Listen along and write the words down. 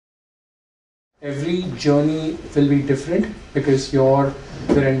Every journey will be different because your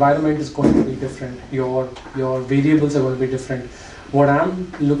environment is going to be different. Your variables are going to be different. What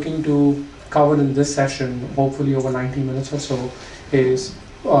I'm looking to cover in this session, hopefully over 90 minutes or so, is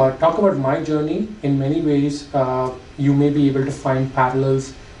talk about my journey. In many ways, you may be able to find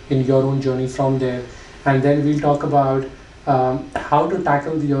parallels in your own journey from there, and then we'll talk about how to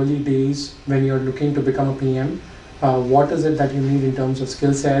tackle the early days when you're looking to become a PM. What is it that you need in terms of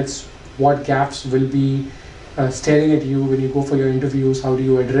skill sets? What gaps will be staring at you when you go for your interviews? How do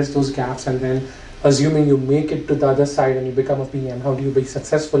you address those gaps? And then, assuming you make it to the other side and you become a PM, how do you be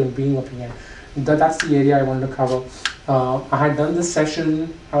successful in being a PM? That's the area I wanted to cover. I had done this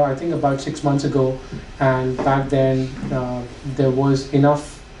session, I think about 6 months ago, and back then there was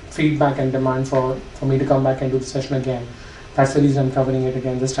enough feedback and demand for me to come back and do the session again. That's the reason I'm covering it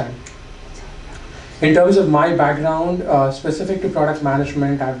again this time. In terms of my background, specific to product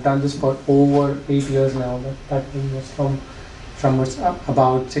management, I've done this for over 8 years now. That was from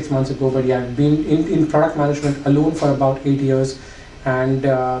about 6 months ago, but yeah, I've been in product management alone for about 8 years, and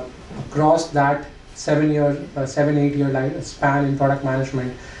across that 7-8 year life span in product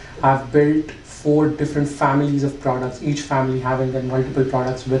management, I've built 4 different families of products, each family having then multiple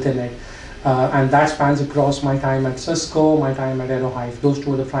products within it. And that spans across my time at Cisco, my time at Aerohive. Those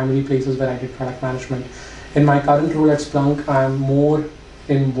two are the primary places where I did product management. In my current role at Splunk, I'm more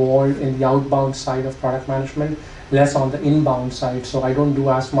involved in the outbound side of product management, less on the inbound side. So I don't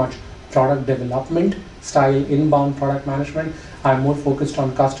do as much product development style inbound product management. I'm more focused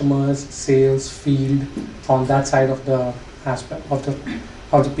on customers, sales, field, on that side of the aspect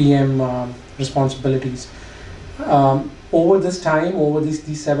of the PM responsibilities. Over this time, over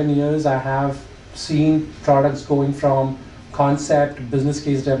these 7 years, I have seen products going from concept, business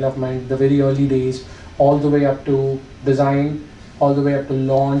case development, the very early days, all the way up to design, all the way up to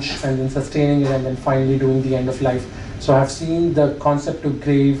launch, and then sustaining it, and then finally doing the end of life. So I've seen the concept to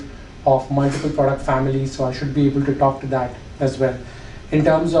grave of multiple product families, so I should be able to talk to that as well. In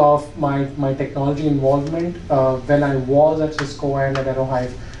terms of my technology involvement, when I was at Cisco and at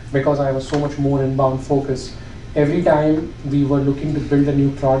Aerohive, because I was so much more inbound focused, every time we were looking to build a new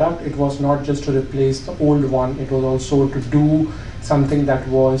product, it was not just to replace the old one, it was also to do something that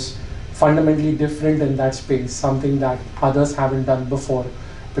was fundamentally different in that space, something that others haven't done before,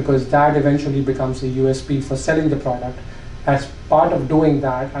 because that eventually becomes a USP for selling the product. As part of doing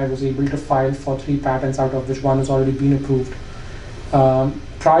that, I was able to file for 3 patents, out of which one has already been approved.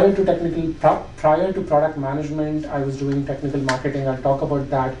 Prior to product management, I was doing technical marketing. I'll talk about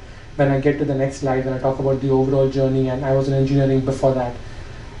that when I get to the next slide, when I talk about the overall journey, and I was in engineering before that.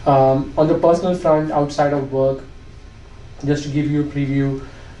 On the personal front, outside of work, just to give you a preview,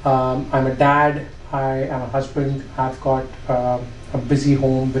 I'm a dad, I am a husband, I've got a busy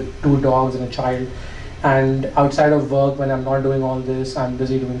home with 2 dogs and a child. And outside of work, when I'm not doing all this, I'm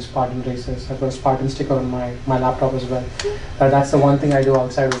busy doing Spartan races. I've got a Spartan sticker on my laptop as well. That's the one thing I do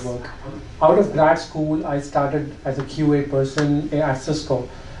outside of work. Out of grad school, I started as a QA person at Cisco.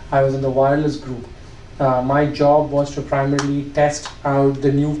 I was in the wireless group. My job was to primarily test out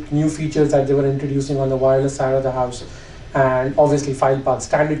the new features that they were introducing on the wireless side of the house, and obviously file bugs,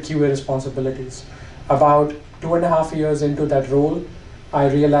 standard QA responsibilities. About 2.5 years into that role, I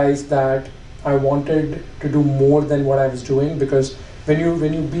realized that I wanted to do more than what I was doing, because when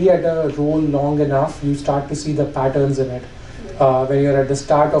you be at a role long enough, you start to see the patterns in it. When you're at the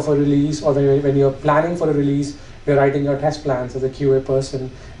start of a release, or when you're planning for a release, you're writing your test plans as a QA person,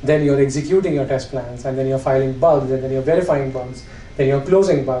 then you're executing your test plans, and then you're filing bugs, and then you're verifying bugs, then you're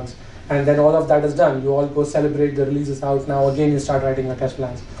closing bugs, and then all of that is done. You all go celebrate the release is out. Now again, you start writing your test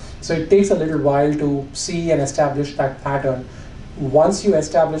plans. So it takes a little while to see and establish that pattern. Once you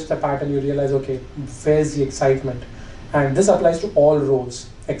establish the pattern, you realize, okay, where's the excitement? And this applies to all roles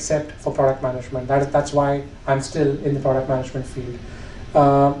except for product management. That's why I'm still in the product management field.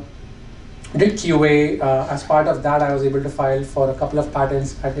 Did QA. As part of that, I was able to file for a couple of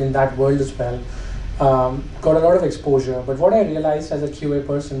patents in that world as well. Got a lot of exposure, but what I realized as a QA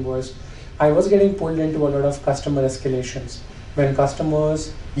person was I was getting pulled into a lot of customer escalations. When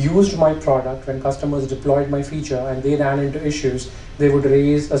customers used my product, when customers deployed my feature and they ran into issues, they would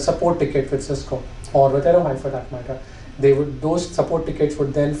raise a support ticket with Cisco, or with Aerohive for that matter. Those support tickets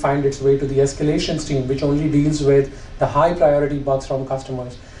would then find its way to the escalations team, which only deals with the high priority bugs from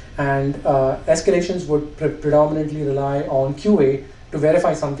customers. And escalations would predominantly rely on QA to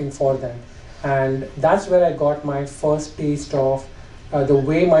verify something for them. And that's where I got my first taste of the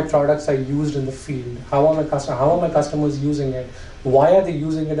way my products are used in the field. How are my customers using it? Why are they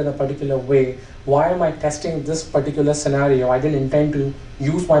using it in a particular way? Why am I testing this particular scenario? I didn't intend to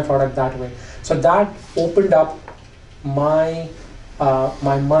use my product that way. So So that opened up my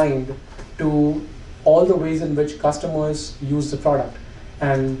my mind to all the ways in which customers use the product,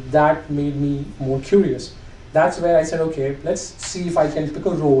 and that made me more curious. That's where I said, okay, let's see if I can pick a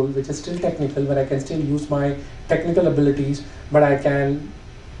role which is still technical, where I can still use my technical abilities, but I can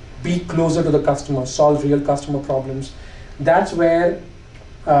be closer to the customer, solve real customer problems. That's where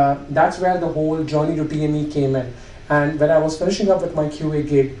the whole journey to TME came in. And when I was finishing up with my QA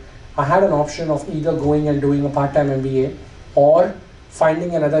gig, I had an option of either going and doing a part-time MBA or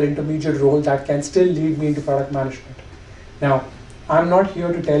finding another intermediate role that can still lead me into product management. Now, I'm not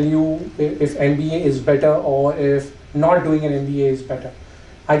here to tell you if MBA is better or if not doing an MBA is better.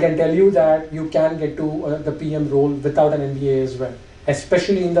 I can tell you that you can get to the PM role without an MBA as well,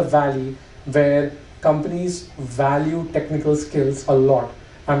 especially in the Valley where companies value technical skills a lot.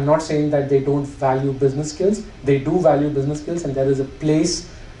 I'm not saying that they don't value business skills. They do value business skills, and there is a place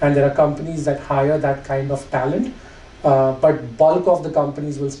and there are companies that hire that kind of talent. But bulk of the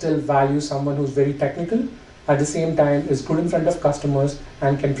companies will still value someone who's very technical, at the same time is good in front of customers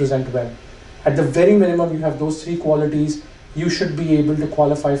and can present well. At the very minimum, you have those three qualities. You should be able to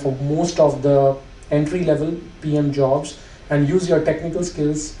qualify for most of the entry-level PM jobs and use your technical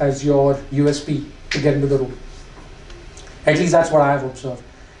skills as your USP to get into the role. At least that's what I have observed.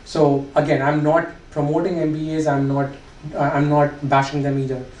 So again, I'm not promoting MBAs. I'm not bashing them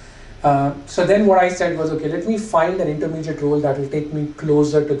either. So then what I said was, okay, let me find an intermediate role that will take me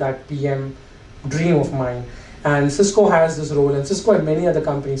closer to that PM dream of mine. And Cisco has this role, and Cisco and many other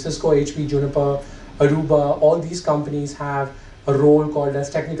companies, Cisco, HP, Juniper, Aruba, all these companies have a role called as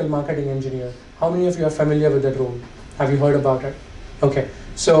technical marketing engineer. How many of you are familiar with that role? Have you heard about it? Okay,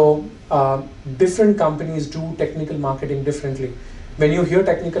 so different companies do technical marketing differently. When you hear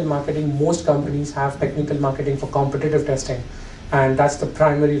technical marketing, most companies have technical marketing for competitive testing, and that's the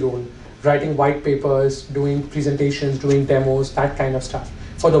primary role. Writing white papers, doing presentations, doing demos, that kind of stuff.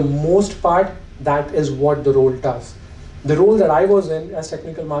 For the most part, that is what the role does. The role that I was in as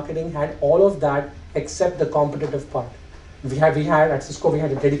technical marketing had all of that except the competitive part. We had at Cisco, we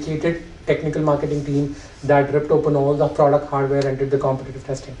had a dedicated technical marketing team that ripped open all the product hardware and did the competitive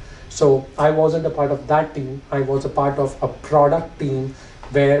testing. So I wasn't a part of that team. I was a part of a product team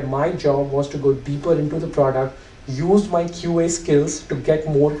where my job was to go deeper into the product, use my QA skills to get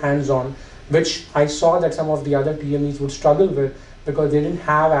more hands-on, which I saw that some of the other TMEs would struggle with because they didn't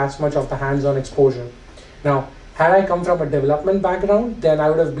have as much of the hands-on exposure. Now, had I come from a development background, then I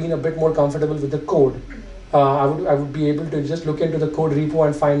would have been a bit more comfortable with the code. I would be able to just look into the code repo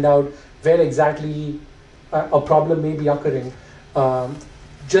and find out where exactly a problem may be occurring.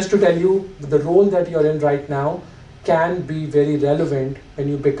 Just to tell you, the role that you're in right now can be very relevant when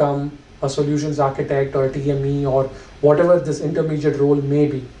you become a solutions architect or a TME or whatever this intermediate role may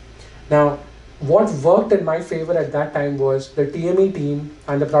be. Now, what worked in my favor at that time was the TME team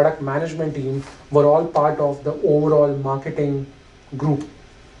and the product management team were all part of the overall marketing group.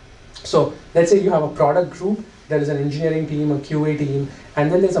 So let's say you have a product group, there is an engineering team, a QA team,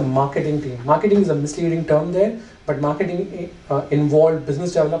 and then there's a marketing team. Marketing is a misleading term there, but marketing involved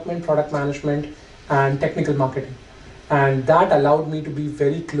business development, product management, and technical marketing. And that allowed me to be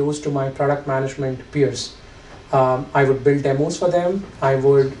very close to my product management peers. I would build demos for them. I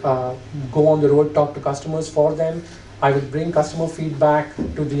would go on the road, talk to customers for them. I would bring customer feedback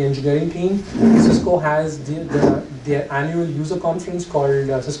to the engineering team. Cisco has their annual user conference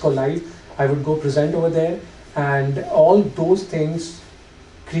called Cisco Live. I would go present over there, and all those things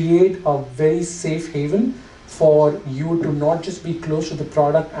create a very safe haven for you to not just be close to the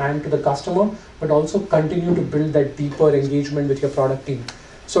product and to the customer, but also continue to build that deeper engagement with your product team.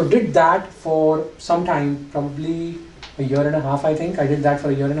 So did that for some time, probably a year and a half, I think. I did that for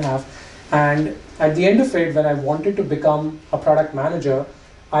a year and a half. And at the end of it, when I wanted to become a product manager,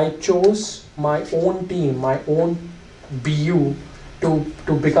 I chose my own team, my own BU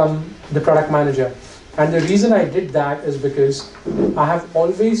to become the product manager. And the reason I did that is because I have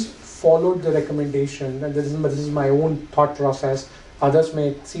always followed the recommendation, and this is my own thought process. Others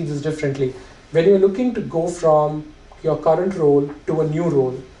may see this differently. When you're looking to go from your current role to a new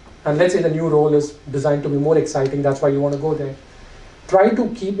role, and let's say the new role is designed to be more exciting, that's why you want to go there. Try to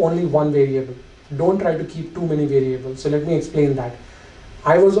keep only one variable. Don't try to keep too many variables. So let me explain that.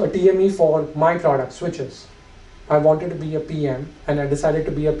 I was a TME for my product, switches. I wanted to be a PM, and I decided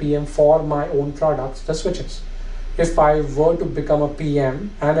to be a PM for my own products, the switches. If I were to become a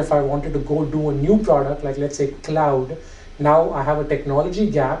PM, and if I wanted to go do a new product, like let's say cloud, now I have a technology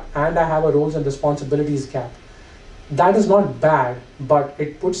gap and I have a roles and responsibilities gap. That is not bad, but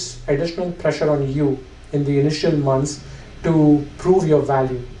it puts additional pressure on you in the initial months to prove your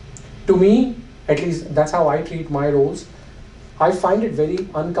value, To me, at least that's how I treat my roles. I find it very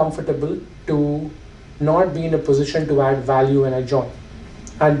uncomfortable to not be in a position to add value when I join.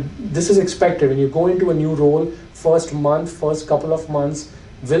 And this is expected. When you go into a new role, first month, first couple of months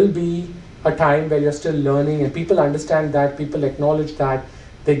will be a time where you're still learning, and people understand that, people acknowledge that,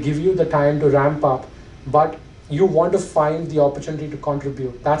 they give you the time to ramp up, but you want to find the opportunity to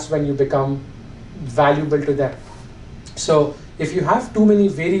contribute. That's when you become valuable to them. So if you have too many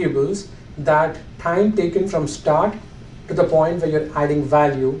variables, that time taken from start to the point where you're adding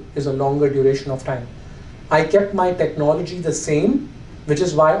value is a longer duration of time. I kept my technology the same, which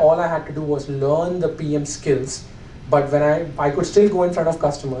is why all I had to do was learn the PM skills. But when I could still go in front of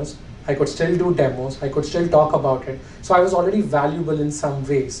customers, I could still do demos, I could still talk about it. So I was already valuable in some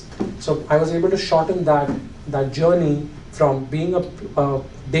ways. So I was able to shorten that journey from being a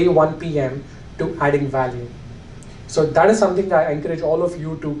day 1 PM to adding value. So that is something that I encourage all of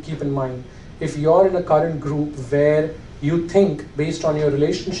you to keep in mind. If you're in a current group where you think, based on your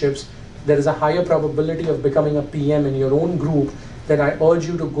relationships, there is a higher probability of becoming a PM in your own group, then I urge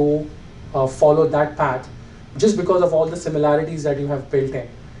you to go follow that path, just because of all the similarities that you have built in.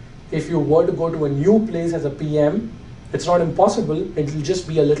 If you were to go to a new place as a PM, it's not impossible, it will just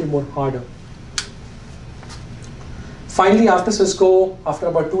be a little more harder. Finally, after Cisco, after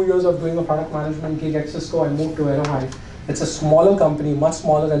about 2 years of doing a product management gig at Cisco, I moved to Aerohive. It's a smaller company, much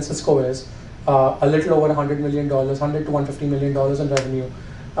smaller than Cisco is, a little over $100 million, $100 to $150 million in revenue.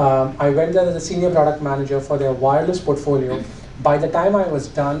 I went there as a senior product manager for their wireless portfolio. By the time I was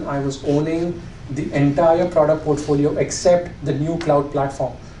done, I was owning the entire product portfolio except the new cloud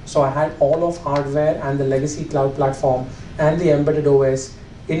platform. So I had all of hardware and the legacy cloud platform and the embedded OS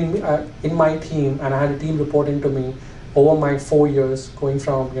in my team, and I had a team reporting to me over my 4 years, going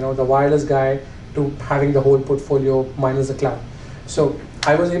from the wireless guy to having the whole portfolio minus the cloud. So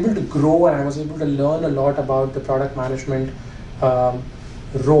I was able to grow and I was able to learn a lot about the product management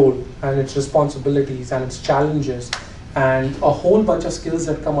role and its responsibilities and its challenges and a whole bunch of skills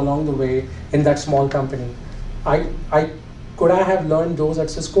that come along the way in that small company. Could I have learned those at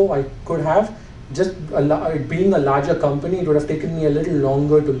Cisco? I could have. Just being a larger company, it would have taken me a little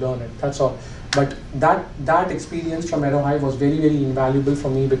longer to learn it, that's all. But that experience from Aerohive was very, very invaluable for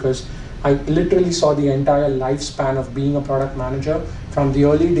me, because I literally saw the entire lifespan of being a product manager, from the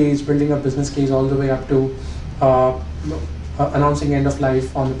early days, building a business case, all the way up to announcing end of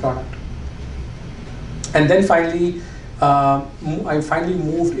life on the product. And then finally, I finally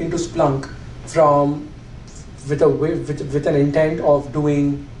moved into Splunk with an intent of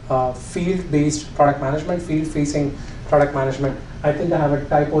doing field-based product management, field-facing product management. I think I have a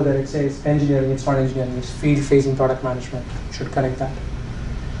typo there, it says engineering. It's not engineering, it's field-facing product management. Should correct that.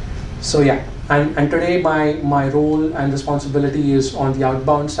 So yeah, and today my role and responsibility is on the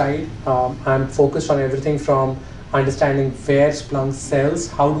outbound side. I'm focused on everything from understanding where Splunk sells,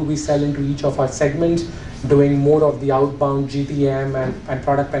 how do we sell into each of our segments, doing more of the outbound GTM and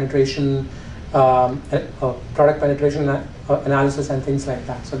product penetration, analysis and things like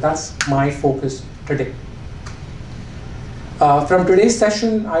that. So that's my focus today. From today's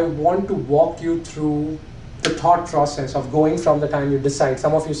session, I want to walk you through the thought process of going from the time you decide.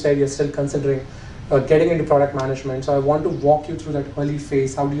 Some of you said you're still considering getting into product management. So I want to walk you through that early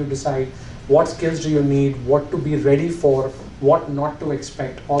phase. How do you decide? What skills do you need? What to be ready for? What not to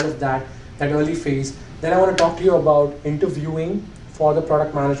expect? All of that early phase. Then I want to talk to you about interviewing for the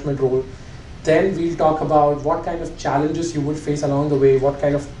product management role. Then we'll talk about what kind of challenges you would face along the way, what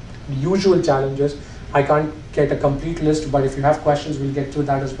kind of usual challenges. I can't get a complete list, but if you have questions, we'll get through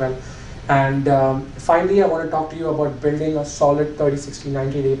that as well. And finally, I want to talk to you about building a solid 30, 60,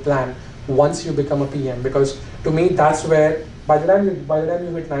 90-day plan once you become a PM, because to me, that's where by the time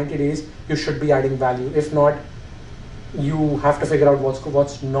you hit 90 days, you should be adding value. If not, you have to figure out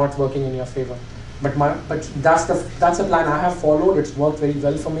what's not working in your favor. But that's the plan I have followed. It's worked very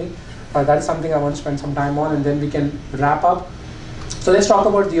well for me. That is something I want to spend some time on, and then we can wrap up. So let's talk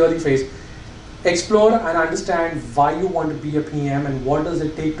about the early phase. Explore and understand why you want to be a PM and what does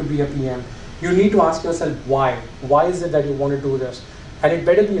it take to be a PM. You need to ask yourself why. Why is it that you want to do this? And it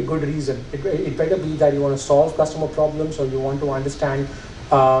better be a good reason. It better be that you want to solve customer problems, or you want to understand,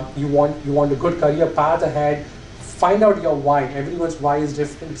 you want a good career path ahead. Find out your why. Everyone's why is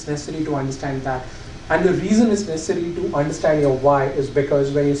different. It's necessary to understand that. And the reason it's necessary to understand your why is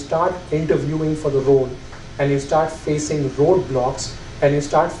because when you start interviewing for the role and you start facing roadblocks and you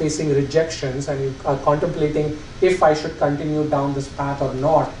start facing rejections and you are contemplating if I should continue down this path or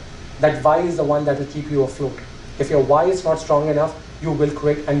not, that why is the one that will keep you afloat. If your why is not strong enough, you will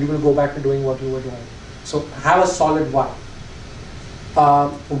quit and you will go back to doing what you were doing. So have a solid why.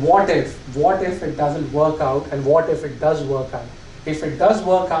 What if it doesn't work out, and what if it does work out? If it does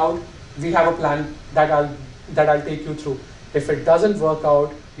work out, we have a plan that I'll take you through. If it doesn't work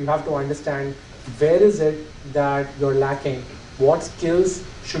out, you have to understand where is it that you're lacking, what skills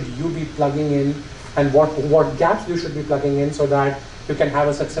should you be plugging in, and what gaps you should be plugging in so that you can have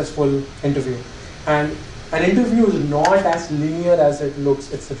a successful interview. And an interview is not as linear as it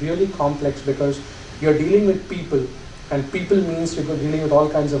looks. It's really complex because you're dealing with people, and people means you're dealing with all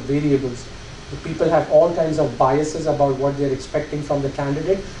kinds of variables. The people have all kinds of biases about what they're expecting from the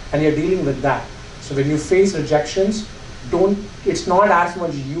candidate, and you're dealing with that. So when you face rejections, it's not as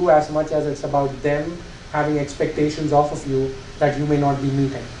much you as much as it's about them having expectations off of you that you may not be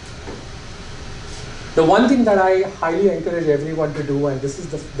meeting. The one thing that I highly encourage everyone to do, and this is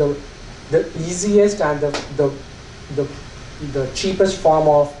the easiest and the cheapest form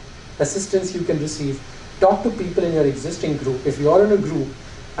of assistance you can receive, talk to people in your existing group. If you're in a group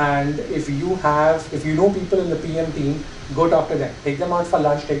and if you know people in the PM team, go talk to them. Take them out for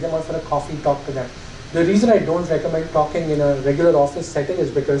lunch, take them out for a coffee, talk to them. The reason I don't recommend talking in a regular office setting is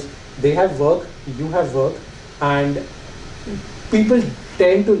because they have work, you have work, and people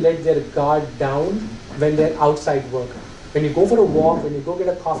tend to let their guard down when they're outside work. When you go for a walk, when you go get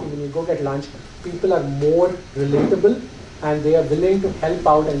a coffee, when you go get lunch, people are more relatable and they are willing to help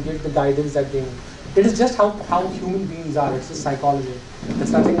out and give the guidance that they need. It is just how human beings are. It's just psychology.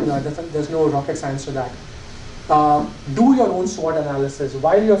 It's nothing, there's no rocket science to that. Do your own SWOT analysis.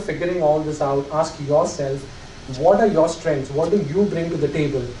 While you're figuring all this out, ask yourself, what are your strengths? What do you bring to the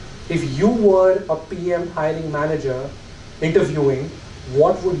table? If you were a PM hiring manager interviewing,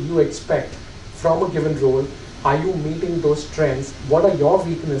 what would you expect from a given role? Are you meeting those strengths? What are your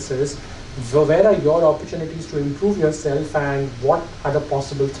weaknesses? Where are your opportunities to improve yourself, and what are the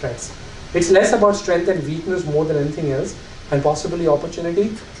possible threats? It's less about strength and weakness more than anything else, and possibly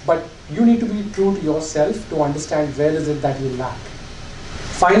opportunity, but you need to be true to yourself to understand where is it that you lack.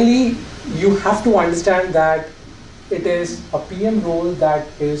 Finally, you have to understand that it is a PM role that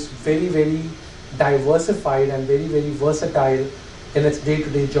is very, very diversified and very, very versatile in its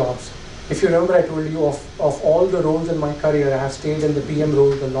day-to-day jobs. If you remember, I told you of all the roles in my career, I have stayed in the PM role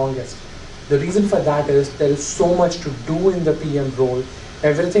the longest. The reason for that is there is so much to do in the PM role.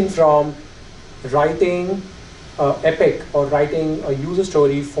 Everything from writing epic or writing a user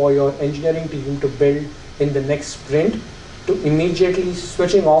story for your engineering team to build in the next sprint, to immediately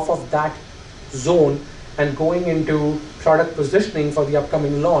switching off of that zone and going into product positioning for the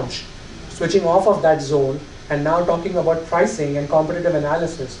upcoming launch, switching off of that zone and now talking about pricing and competitive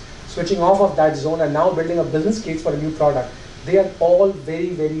analysis, switching off of that zone and now building a business case for a new product. They are all very,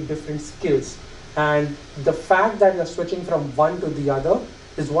 very different skills, and the fact that you're switching from one to the other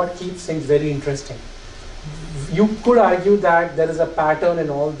is what keeps things very interesting. You could argue that there is a pattern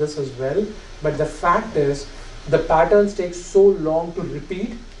in all this as well, but the fact is the patterns take so long to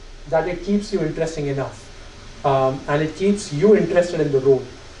repeat that it keeps you interesting enough, and it keeps you interested in the role.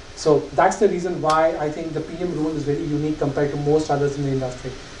 So that's the reason why I think the PM role is very unique compared to most others in the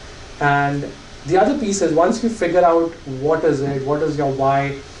industry. And the other piece is, once you figure out what is it, what is your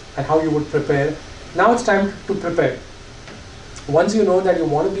why, and how you would prepare, now it's time to prepare. Once you know that you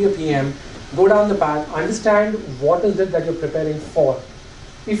want to be a PM, go down the path, understand what is it that you're preparing for.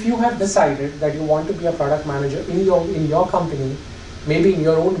 If you have decided that you want to be a product manager in your company, maybe in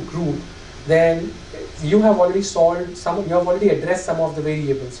your own group, then you have already addressed some of the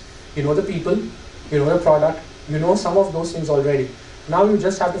variables. You know the people, you know the product, you know some of those things already. Now you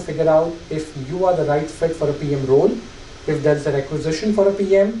just have to figure out if you are the right fit for a PM role, if there's a requisition for a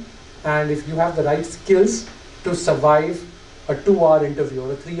PM, and if you have the right skills to survive a 2-hour interview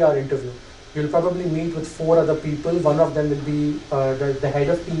or a 3-hour interview. You'll probably meet with 4 other people. One of them will be the head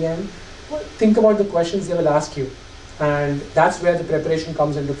of PM. Think about the questions they will ask you, and that's where the preparation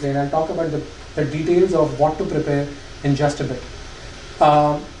comes into play. And I'll talk about the details of what to prepare in just a bit.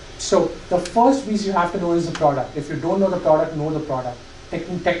 So the first piece you have to know is the product. If you don't know the product, know the product.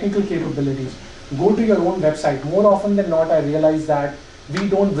 Technical capabilities. Go to your own website. More often than not, I realize that we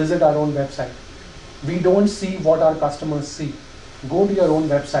don't visit our own website. We don't see what our customers see. Go to your own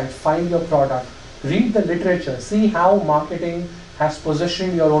website, find your product, read the literature, see how marketing has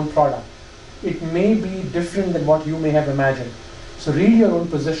positioned your own product. It may be different than what you may have imagined. So read your own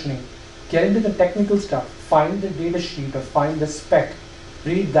positioning, get into the technical stuff, find the data sheet or find the spec,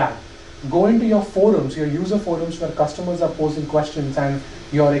 read that. Go into your forums, your user forums where customers are posing questions and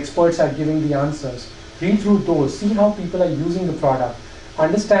your experts are giving the answers. Read through those, see how people are using the product.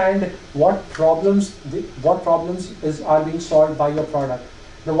 Understand what problems are being solved by your product.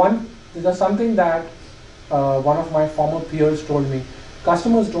 There's something that one of my former peers told me.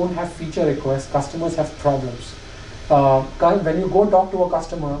 Customers don't have feature requests, customers have problems. When you go talk to a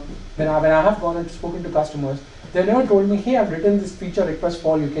customer, when I have gone and spoken to customers, they never told me, hey, I've written this feature request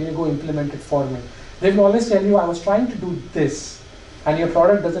for you, can you go implement it for me? They will always tell you, I was trying to do this, and your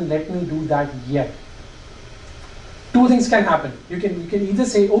product doesn't let me do that yet. Two things can happen. You can either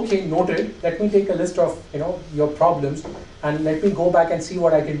say, okay, noted, let me take a list of your problems and let me go back and see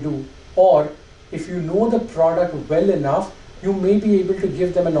what I can do. Or if you know the product well enough, you may be able to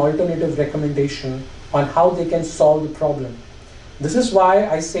give them an alternative recommendation on how they can solve the problem. This is why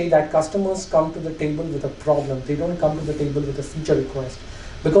I say that customers come to the table with a problem. They don't come to the table with a feature request.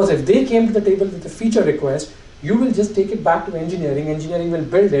 Because if they came to the table with a feature request, you will just take it back to engineering. Engineering will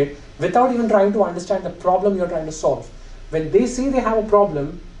build it without even trying to understand the problem you're trying to solve. When they say they have a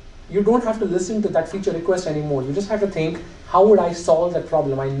problem, you don't have to listen to that feature request anymore. You just have to think, how would I solve that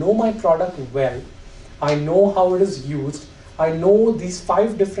problem? I know my product well. I know how it is used. I know these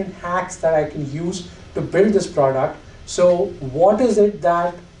 5 different hacks that I can use to build this product. So what is it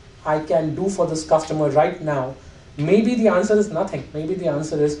that I can do for this customer right now? Maybe the answer is nothing. Maybe the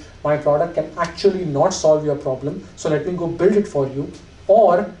answer is my product can actually not solve your problem, so let me go build it for you.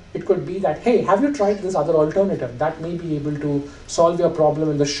 Or it could be that, hey, have you tried this other alternative that may be able to solve your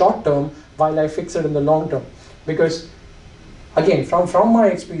problem in the short term while I fix it in the long term? Because again, from my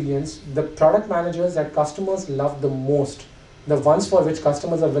experience, the product managers that customers love the most, the ones for which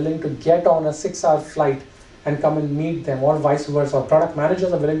customers are willing to get on a 6-hour flight and come and meet them, or vice versa, or product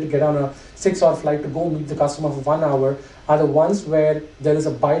managers are willing to get on a 6-hour flight to go meet the customer for 1 hour, are the ones where there is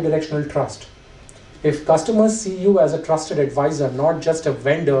a bi-directional trust. If customers see you as a trusted advisor, not just a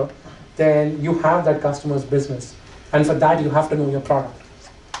vendor, then you have that customer's business. And for that, you have to know your product.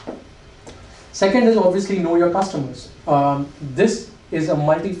 Second is obviously know your customers. This is a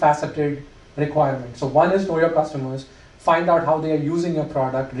multifaceted requirement. So one is know your customers, find out how they are using your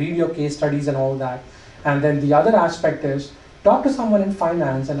product, read your case studies and all that. And then the other aspect is talk to someone in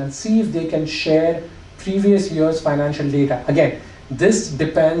finance and then see if they can share previous year's financial data. Again, this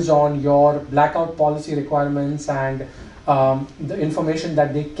depends on your blackout policy requirements and the information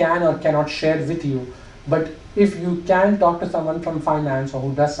that they can or cannot share with you. But if you can talk to someone from finance or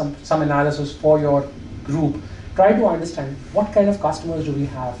who does some analysis for your group, try to understand what kind of customers do we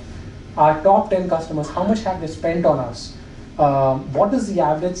have. Our top 10 customers, how much have they spent on us? What is the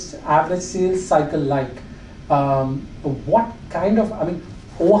average sales cycle like? What kind of,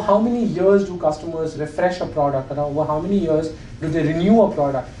 over how many years do customers refresh a product? Or over how many years do they renew a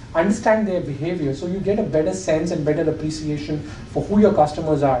product? Understand their behavior so you get a better sense and better appreciation for who your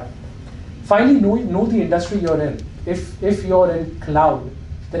customers are. Finally, know the industry you're in. If you're in cloud,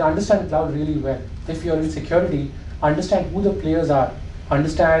 then understand cloud really well. If you're in security, understand who the players are.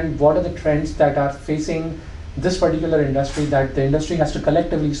 Understand what are the trends that are facing this particular industry that the industry has to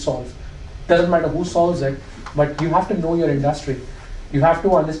collectively solve. Doesn't matter who solves it, but you have to know your industry. You have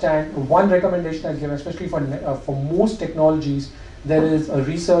to understand. One recommendation I give, especially for most technologies, there is a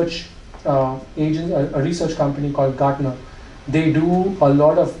research a research company called Gartner. They do a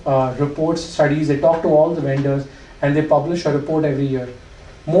lot of reports, studies. They talk to all the vendors, and they publish a report every year.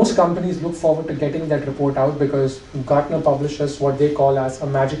 Most companies look forward to getting that report out because Gartner publishes what they call as a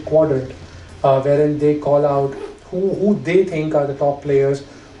magic quadrant, wherein they call out who they think are the top players,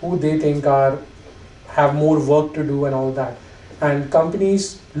 who they think have more work to do and all that. And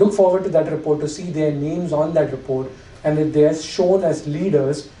companies look forward to that report to see their names on that report, and if they are shown as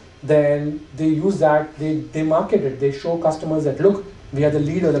leaders, then they use that, they market it, they show customers that look, we are the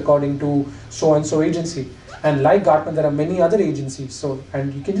leader according to so-and-so agency. And like Gartner, there are many other agencies,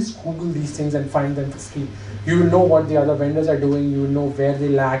 and you can just Google these things and find them for free. You will know what the other vendors are doing, you will know where they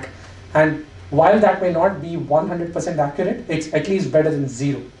lack, and while that may not be 100% accurate, it's at least better than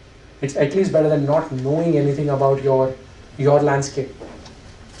zero. It's at least better than not knowing anything about your landscape.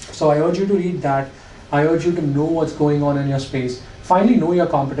 So I urge you to read that. I urge you to know what's going on in your space. Finally, know your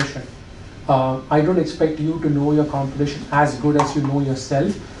competition. I don't expect you to know your competition as good as you know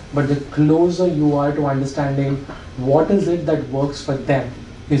yourself, but the closer you are to understanding what is it that works for them.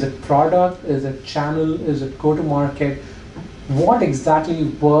 Is it product? Is it channel? Is it go-to-market? What exactly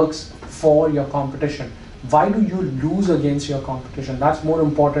works for your competition? Why do you lose against your competition? That's more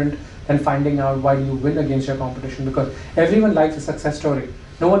important than finding out why you win against your competition, because everyone likes a success story.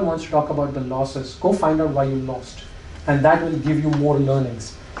 No one wants to talk about the losses. Go find out why you lost, and that will give you more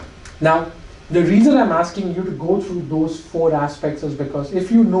learnings. Now, the reason I'm asking you to go through those 4 aspects is because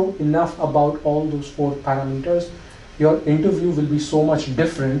if you know enough about all those 4 parameters, your interview will be so much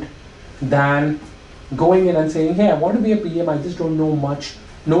different than going in and saying, hey, I want to be a PM, I just don't know much.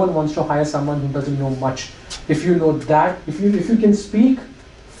 No one wants to hire someone who doesn't know much. If you know that, if you can speak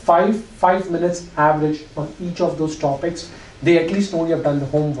five minutes average on each of those topics, they at least know you have done the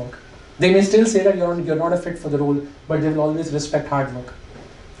homework. They may still say that you're not a fit for the role, but they will always respect hard work.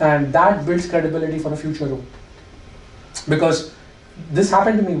 And that builds credibility for a future role. Because this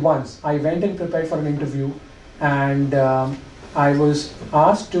happened to me once. I went and prepared for an interview, and I was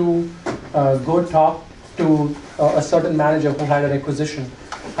asked to go talk to a certain manager who had a requisition.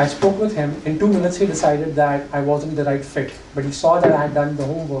 I spoke with him. In 2 minutes, he decided that I wasn't the right fit, but he saw that I had done the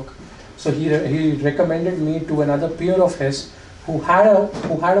homework. So he recommended me to another peer of his who had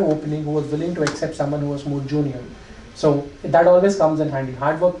an opening, who was willing to accept someone who was more junior. So that always comes in handy.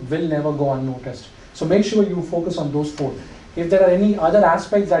 Hard work will never go unnoticed. So make sure you focus on those 4. If there are any other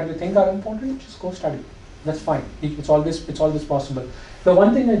aspects that you think are important, just go study. That's fine. It's always possible. The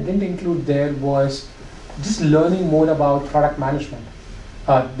one thing I didn't include there was just learning more about product management.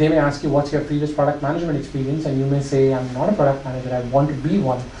 They may ask you, what's your previous product management experience? And you may say, I'm not a product manager, I want to be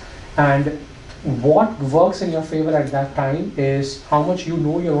one. And what works in your favor at that time is how much you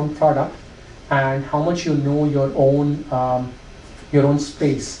know your own product and how much you know your own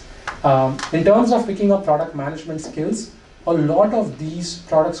space. In terms of picking up product management skills, a lot of these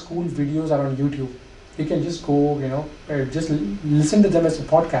product school videos are on YouTube. You can just go, just listen to them as a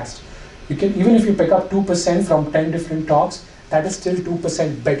podcast. You can, even if you pick up 2% from 10 different talks, that is still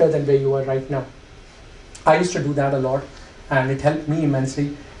 2% better than where you are right now. I used to do that a lot, and it helped me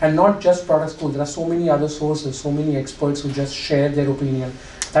immensely. And not just product school, there are so many other sources, so many experts who just share their opinion.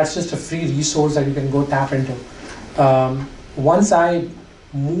 That's just a free resource that you can go tap into. Once I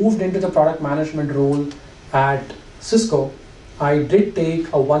moved into the product management role at Cisco, I did take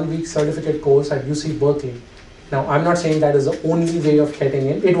a 1-week certificate course at UC Berkeley. Now, I'm not saying that is the only way of getting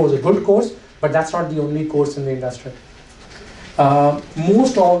in. It was a good course, but that's not the only course in the industry.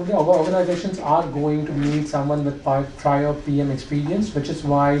 Most organizations are going to need someone with prior PM experience, which is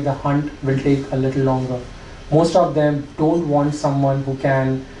why the hunt will take a little longer. Most of them don't want someone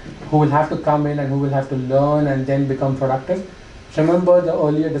who will have to come in and who will have to learn and then become productive. Remember the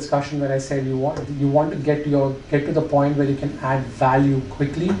earlier discussion where I said you want to get to the point where you can add value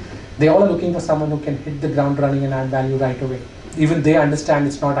quickly. They all are looking for someone who can hit the ground running and add value right away. Even they understand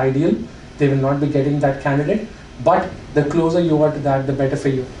it's not ideal. They will not be getting that candidate. But the closer you are to that, the better for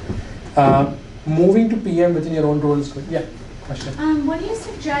you. Moving to PM within your own role is good. Yeah, question. What do you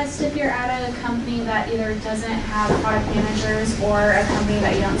suggest if you're at a company that either doesn't have product managers or a company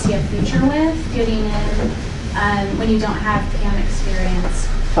that you don't see a future with getting in when you don't have PM experience?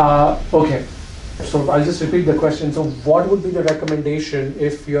 Okay, so I'll just repeat the question. So what would be the recommendation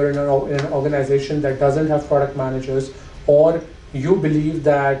if you're in an organization that doesn't have product managers, or you believe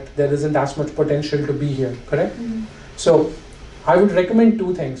that there isn't as much potential to be here, correct? Mm-hmm. So I would recommend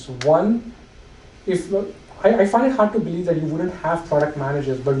 2 things. One, if I find it hard to believe that you wouldn't have product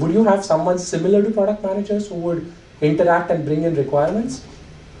managers, but would you have someone similar to product managers who would interact and bring in requirements?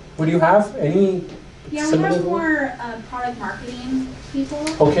 Would you have any Yeah, we have more product marketing people,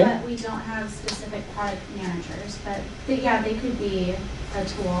 okay, but we don't have specific product managers. But they could be a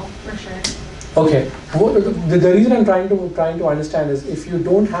tool for sure. Okay. The reason I'm trying to understand is if you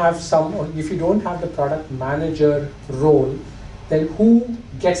don't have the product manager role, then who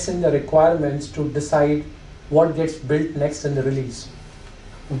gets in the requirements to decide what gets built next in the release?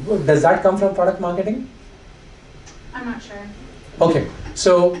 Does that come from product marketing? I'm not sure. Okay.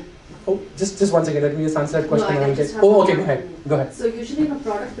 So just 1 second. Let me just answer that question. No, okay. Go ahead. So usually in a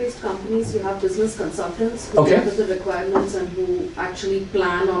product-based companies, you have business consultants who gather the requirements and who actually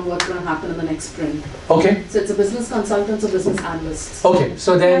plan on what's going to happen in the next sprint. Okay. So it's a business consultants or business analysts. Okay.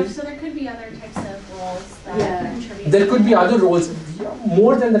 So then. So there could be other types of roles that contribute. There could be other roles.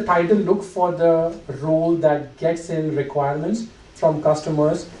 More than the title, look for the role that gets in requirements from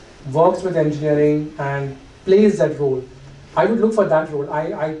customers, works with engineering, and plays that role. I would look for that role.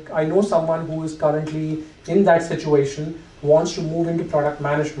 I know someone who is currently in that situation, wants to move into product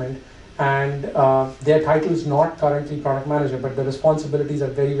management, and their title is not currently product manager, but the responsibilities are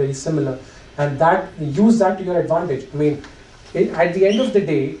very, very similar. And use that to your advantage. I mean, at the end of the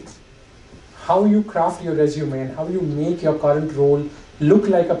day, how you craft your resume and how you make your current role look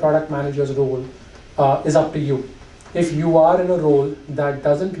like a product manager's role is up to you. If you are in a role that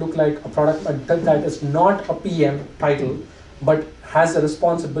doesn't look like a product, that is not a PM title, but has the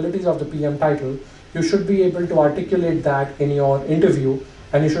responsibilities of the PM title, you should be able to articulate that in your interview,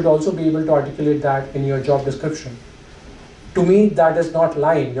 and you should also be able to articulate that in your job description. To me, that is not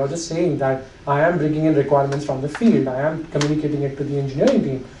lying. You're just saying that I am bringing in requirements from the field. I am communicating it to the engineering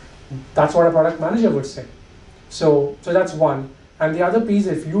team. That's what a product manager would say. So that's one. And the other piece,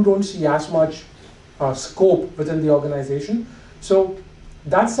 if you don't see as much scope within the organization, so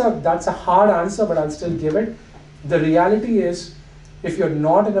that's a hard answer, but I'll still give it. The reality is, if you're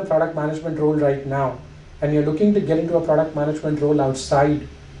not in a product management role right now, and you're looking to get into a product management role outside,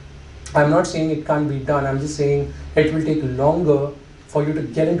 I'm not saying it can't be done, I'm just saying it will take longer for you to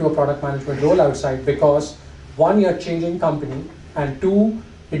get into a product management role outside, because one, you're changing company, and two,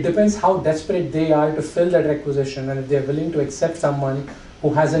 it depends how desperate they are to fill that requisition, and if they're willing to accept someone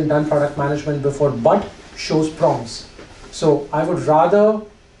who hasn't done product management before but shows promise. So I would rather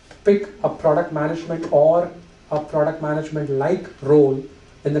pick a product management or a product management like role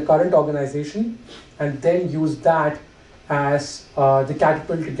in the current organization, and then use that as the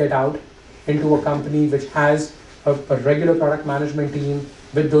catapult to get out into a company which has a regular product management team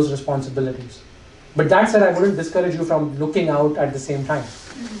with those responsibilities. But that said, I wouldn't discourage you from looking out at the same time.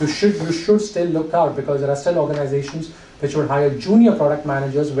 You should still look out, because there are still organizations which would hire junior product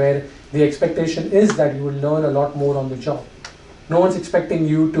managers where the expectation is that you will learn a lot more on the job. No one's expecting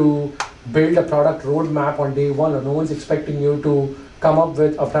you to build a product roadmap on day one, or no one's expecting you to come up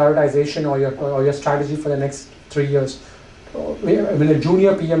with a prioritization or your strategy for the next 3 years. I mean, a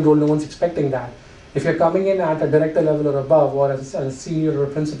junior PM role, no one's expecting that. If you're coming in at a director level or above, or as a senior or a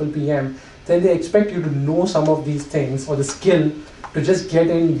principal PM, then they expect you to know some of these things, or the skill to just get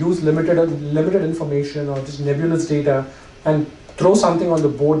in, use limited information or just nebulous data, and throw something on the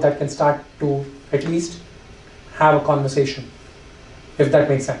board that can start to at least have a conversation, if that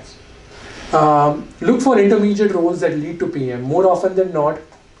makes sense. Look for intermediate roles that lead to PM. More often than not,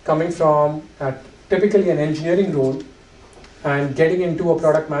 coming from typically an engineering role and getting into a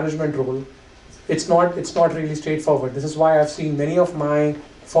product management role, it's not really straightforward. This is why I've seen many of my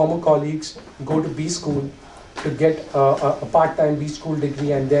former colleagues go to B school to get a part-time B school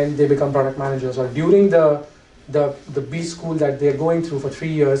degree, and then they become product managers. Or during the B school that they're going through for 3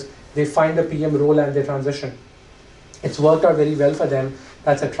 years, they find a PM role and they transition. It's worked out very well for them.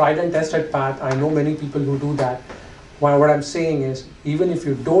 That's a tried and tested path. I know many people who do that. What I'm saying is, even if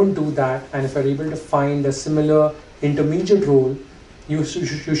you don't do that, and if you're able to find a similar intermediate role, you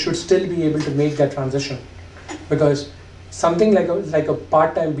should still be able to make that transition. Because something like a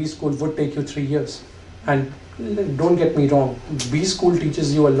part-time B school would take you 3 years. And don't get me wrong, B school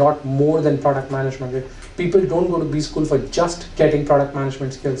teaches you a lot more than product management. People don't go to B school for just getting product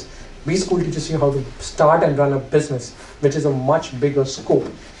management skills. B school teaches you how to start and run a business, which is a much bigger scope.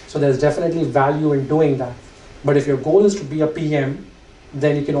 So there's definitely value in doing that. But if your goal is to be a PM,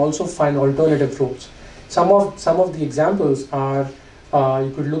 then you can also find alternative roles. Some of the examples are,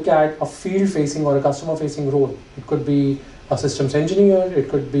 you could look at a field-facing or a customer-facing role. It could be a systems engineer, it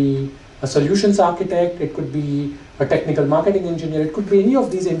could be a solutions architect, it could be a technical marketing engineer, it could be any of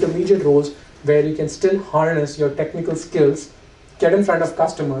these intermediate roles where you can still harness your technical skills, get in front of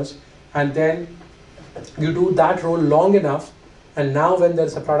customers, and then you do that role long enough, and now when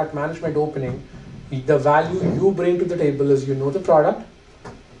there's a product management opening, the value you bring to the table is you know the product,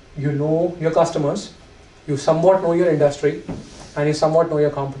 you know your customers, you somewhat know your industry, and you somewhat know your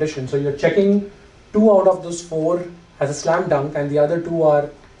competition. So you're checking 2 out of those 4 as a slam dunk, and the other 2 are,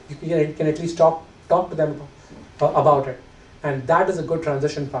 you can at least talk to them about it. And that is a good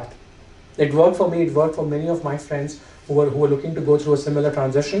transition path. It worked for me, it worked for many of my friends who are looking to go through a similar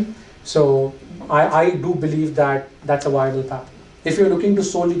transition. So I do believe that that's a viable path. If you're looking to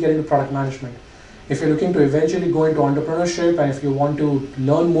solely get into product management, if you're looking to eventually go into entrepreneurship, and if you want to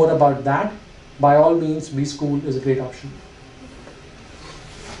learn more about that, by all means, B school is a great option.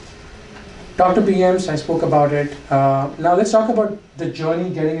 Talk to PMs, I spoke about it. Now let's talk about the journey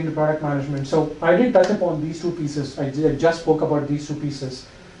getting into product management. So I did touch upon these 2 pieces. I just spoke about these 2 pieces.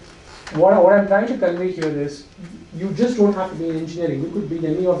 What I'm trying to convey here is, you just don't have to be in engineering. You could be in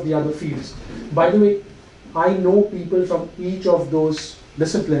any of the other fields. By the way, I know people from each of those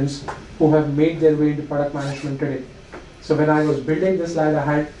disciplines who have made their way into product management today. So when I was building this slide, I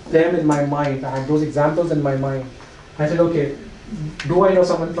had them in my mind. I had those examples in my mind. I said, okay, do I know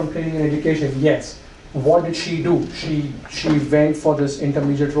someone from training and education? Yes. What did she do? She went for this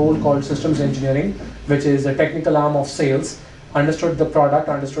intermediate role called systems engineering, which is a technical arm of sales. Understood the product,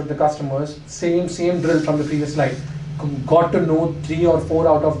 understood the customers, same drill from the previous slide. Got to know 3 or 4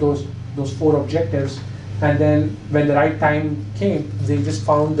 out of those 4 objectives, and then when the right time came, they just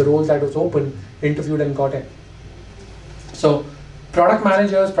found the role that was open, interviewed and got in. So product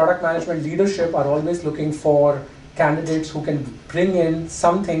managers, product management leadership are always looking for candidates who can bring in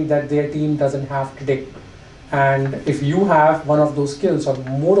something that their team doesn't have today. And if you have one of those skills or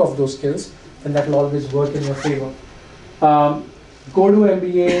more of those skills, then that will always work in your favor. Go to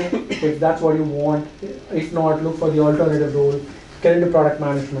MBA if that's what you want. If not, look for the alternative role. get into product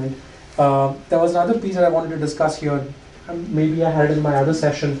management. There was another piece that I wanted to discuss here. Maybe I had it in my other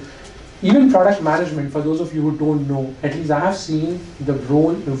session. Even product management, for those of you who don't know, at least I have seen the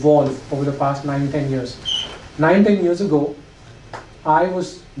role evolve over the past 9-10 years. 9-10 years ago, I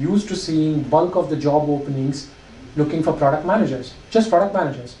was used to seeing bulk of the job openings looking for product managers, just product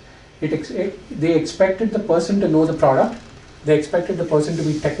managers. They expected the person to know the product, they expected the person to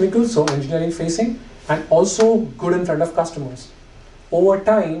be technical, so engineering facing, and also good in front of customers. Over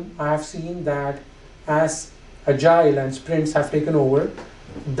time, I have seen that as Agile and sprints have taken over,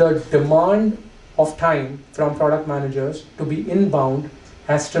 the demand of time from product managers to be inbound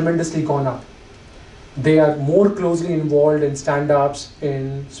has tremendously gone up. They are more closely involved in stand-ups,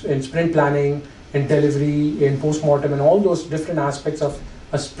 in sprint planning, in delivery, in post-mortem, and all those different aspects of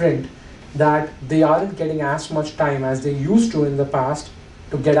a sprint, that they aren't getting as much time as they used to in the past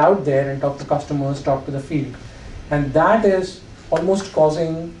to get out there and talk to customers, talk to the field. And that is almost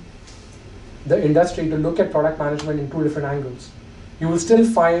causing the industry to look at product management in two different angles. You will still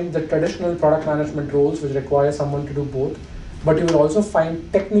find the traditional product management roles which require someone to do both, but you will also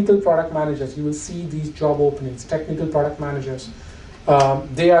find technical product managers. You will see these job openings, technical product managers.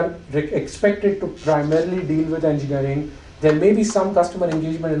 They are expected to primarily deal with engineering. There may be some customer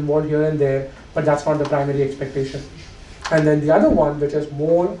engagement involved here and there, but that's not the primary expectation. And then the other one, which is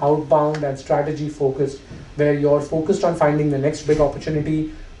more outbound and strategy focused, where you're focused on finding the next big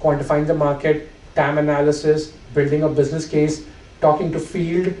opportunity, quantifying the market, TAM analysis, building a business case, talking to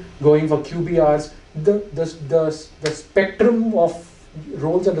field, going for QBRs. The spectrum of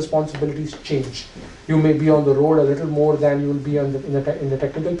roles and responsibilities change. You may be on the road a little more than you will be in the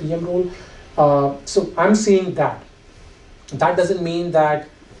technical PM role. So I'm seeing that. That doesn't mean that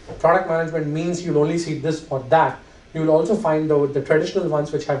product management means you'll only see this or that. You will also find the traditional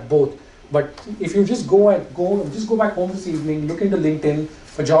ones which have both. But if you just go back home this evening, look into LinkedIn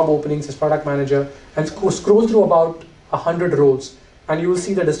for job openings as product manager, and scroll through about 100 roles, and you will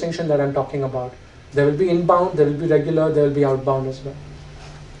see the distinction that I'm talking about. There will be inbound, there will be regular, there will be outbound as well.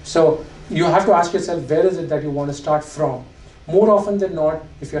 So you have to ask yourself, where is it that you want to start from? More often than not,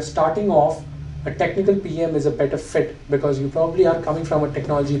 if you're starting off, a technical PM is a better fit, because you probably are coming from a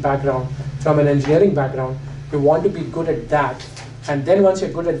technology background, from an engineering background. You want to be good at that, and then once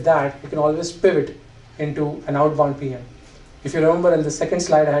you're good at that, you can always pivot into an outbound PM. If you remember in the second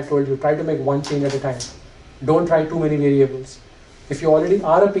slide I had told you, try to make one change at a time. Don't try too many variables. If you already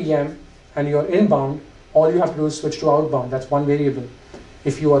are a PM and you're inbound, all you have to do is switch to outbound. That's one variable.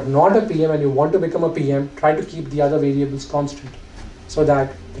 If you are not a PM and you want to become a PM, try to keep the other variables constant so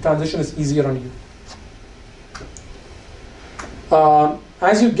that the transition is easier on you.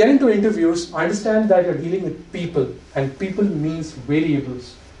 As you get into interviews, understand that you're dealing with people, and people means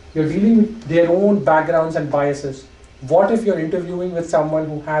variables. You're dealing with their own backgrounds and biases. What if you're interviewing with someone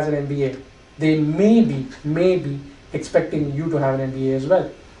who has an MBA? They may be expecting you to have an MBA as well.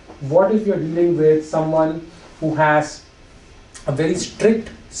 What if you're dealing with someone who has a very strict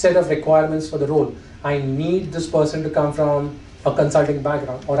set of requirements for the role? I need this person to come from a consulting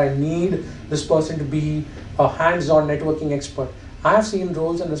background, or I need this person to be a hands-on networking expert. I have seen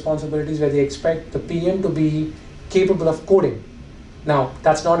roles and responsibilities where they expect the PM to be capable of coding. Now,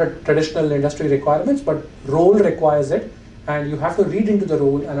 that's not a traditional industry requirements, but role requires it, and you have to read into the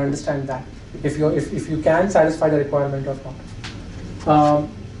role and understand that if you can satisfy the requirement or not.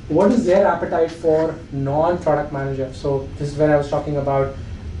 What is their appetite for non-product manager? So this is where I was talking about,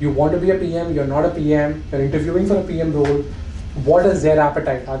 you want to be a PM, you're not a PM, you're interviewing for a PM role. What is their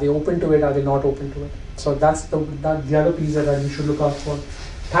appetite? Are they open to it? Are they not open to it? So that's the other piece that you should look out for.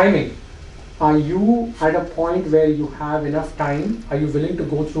 Timing. Are you at a point where you have enough time? Are you willing to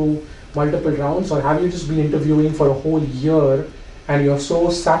go through multiple rounds, or have you just been interviewing for a whole year and you're so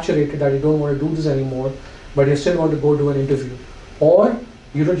saturated that you don't want to do this anymore, but you still want to go do an interview? Or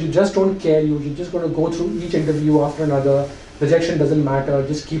you just don't care, you're just going to go through each interview after another, rejection doesn't matter,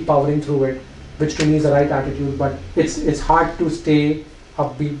 just keep powering through it, which to me is the right attitude, but it's hard to stay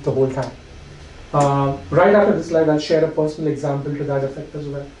upbeat the whole time. Right after this slide, I'll share a personal example to that effect as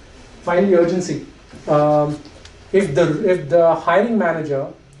well. Finally, urgency. If the hiring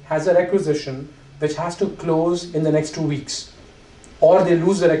manager has a requisition which has to close in the next 2 weeks, or they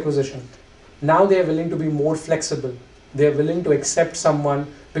lose the requisition, now they are willing to be more flexible. They are willing to accept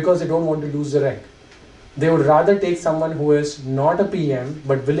someone because they don't want to lose the rec. They would rather take someone who is not a PM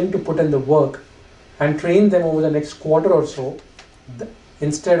but willing to put in the work and train them over the next quarter or so,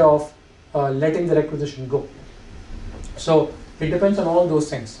 instead of letting the requisition go. So it depends on all those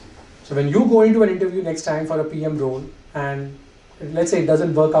things. So when you go into an interview next time for a PM role, and let's say it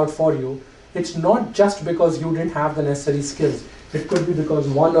doesn't work out for you, it's not just because you didn't have the necessary skills. It could be because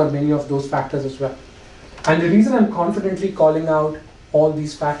one or many of those factors as well. And the reason I'm confidently calling out all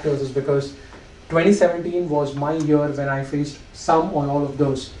these factors is because 2017 was my year when I faced some or all of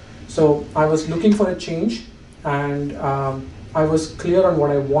those. So I was looking for a change, and I was clear on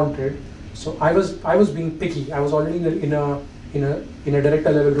what I wanted. So I was being picky. I was already in a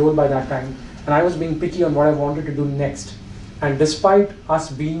director level role by that time, and I was being picky on what I wanted to do next. And despite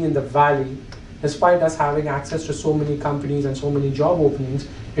us being in the valley, despite us having access to so many companies and so many job openings,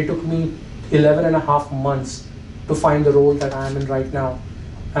 it took me 11 and a half months to find the role that I am in right now.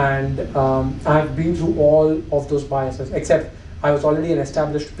 And I've been through all of those biases, except I was already an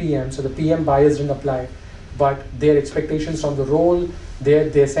established PM, so the PM bias didn't apply. But their expectations from the role,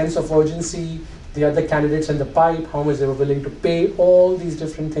 their sense of urgency, the other candidates in the pipe, how much they were willing to pay, all these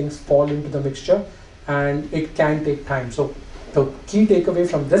different things fall into the mixture, and it can take time. So the key takeaway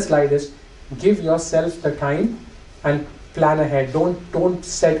from this slide is give yourself the time and plan ahead. Don't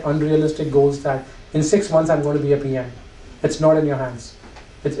set unrealistic goals that in 6 months I'm going to be a PM. It's not in your hands.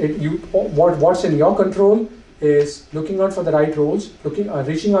 What's in your control is looking out for the right roles,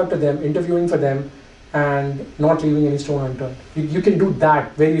 reaching out to them, interviewing for them, and not leaving any stone unturned. You can do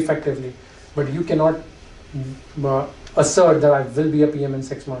that very effectively, but you cannot assert that I will be a PM in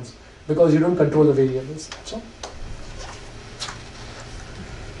 6 months, because you don't control the variables. So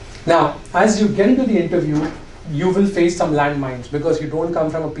now, as you get into the interview, you will face some landmines because you don't come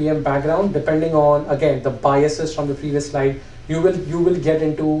from a PM background. Depending on, again, the biases from the previous slide, you will get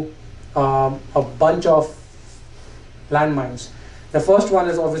into a bunch of landmines. The first one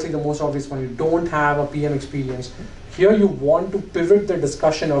is obviously the most obvious one. You don't have a PM experience. Here you want to pivot the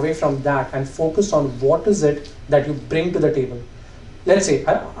discussion away from that and focus on what is it that you bring to the table. Let's say,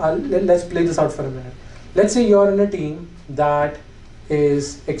 let's play this out for a minute. Let's say you're in a team that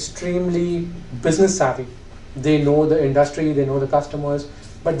is extremely business savvy. They know the industry, they know the customers,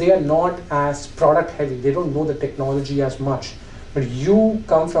 but they are not as product heavy. They don't know the technology as much. But you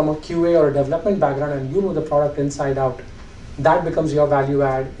come from a QA or a development background and you know the product inside out. That becomes your value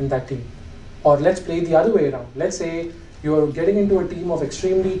add in that team. Or let's play the other way around. Let's say you're getting into a team of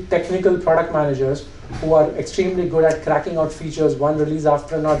extremely technical product managers who are extremely good at cracking out features one release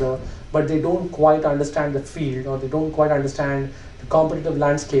after another, but they don't quite understand the field, or they don't quite understand the competitive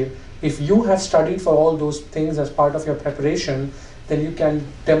landscape. If you have studied for all those things as part of your preparation, then you can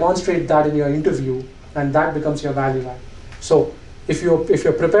demonstrate that in your interview, and that becomes your value add. So if you're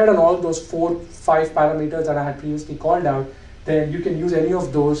prepared on all those 4-5 parameters that I had previously called out, then you can use any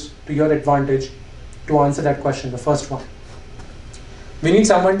of those to your advantage to answer that question, the first one. We need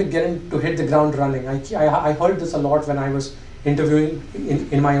someone to to hit the ground running. I heard this a lot when I was interviewing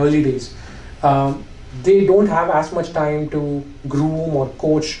in my early days. They don't have as much time to groom or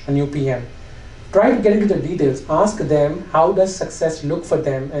coach a new PM. Try to get into the details. Ask them, how does success look for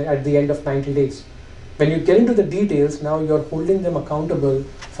them at the end of 90 days? When you get into the details, now you're holding them accountable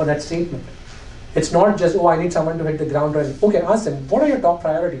for that statement. It's not just, oh, I need someone to hit the ground running. Okay, ask them, what are your top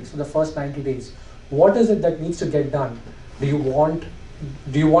priorities for the first 90 days? What is it that needs to get done? Do you want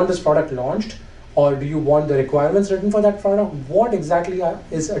this product launched? Or do you want the requirements written for that product? What exactly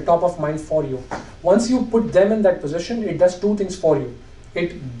is a top of mind for you? Once you put them in that position, it does two things for you.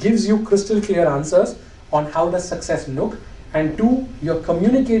 It gives you crystal clear answers on how does success look, and two, you're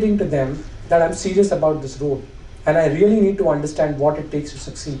communicating to them that I'm serious about this role and I really need to understand what it takes to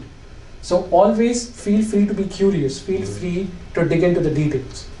succeed. So always feel free to be curious, feel free to dig into the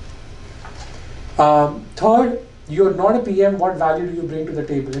details. Third, you're not a PM, what value do you bring to the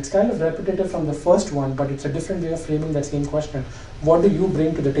table? It's kind of repetitive from the first one, but it's a different way of framing that same question. What do you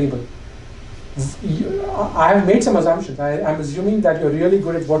bring to the table? I have made some assumptions. I'm assuming that you're really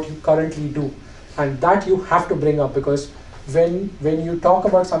good at what you currently do, and that you have to bring up, because when you talk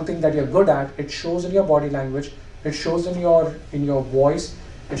about something that you're good at, it shows in your body language, it shows in your voice,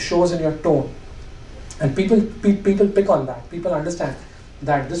 it shows in your tone, and people pick on that. People understand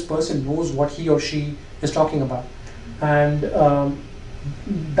that this person knows what he or she is talking about, and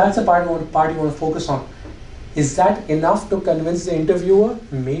that's a part you want to focus on. Is that enough to convince the interviewer?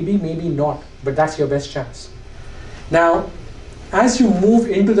 Maybe, maybe not, but that's your best chance. Now, as you move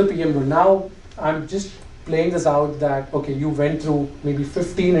into the PM role, now I'm just playing this out that, okay, you went through maybe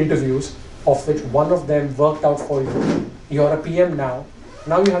 15 interviews, of which one of them worked out for you. You're a PM now.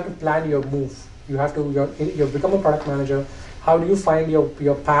 Now you have to plan your move. You've become a product manager. How do you find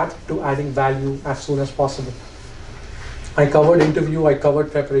your path to adding value as soon as possible? I covered interview, I covered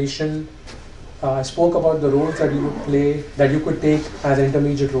preparation. I spoke about the roles that you would play, that you could take as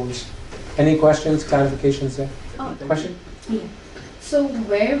intermediate roles. Any questions, clarifications there? Oh, question? Yeah. So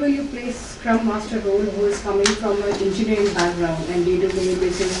where will you place Scrum Master role who is coming from an engineering background and day-to-day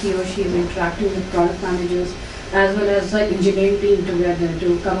basis he or she is interacting with product managers as well as the engineering team together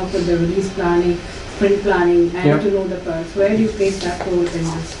to come up with the release planning, sprint planning and to know the products? Where do you place that role in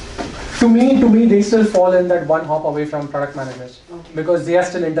this? To me, they still fall in that one hop away from product managers, because they are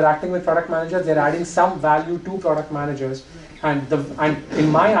still interacting with product managers. They're adding some value to product managers, and in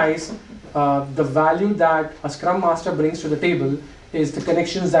my eyes, the value that a Scrum Master brings to the table is the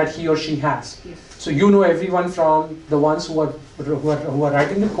connections that he or she has. Yes. So you know everyone from the ones who are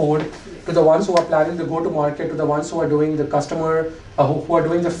writing the code to the ones who are planning the go-to-market to the ones who are doing the customer, who are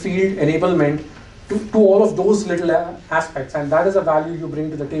doing the field enablement. To all of those little aspects, and that is a value you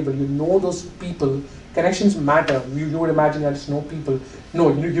bring to the table. You know those people, connections matter. You would imagine that it's no people.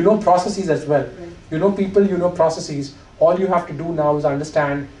 No, you know processes as well. Right. You know people, you know processes. All you have to do now is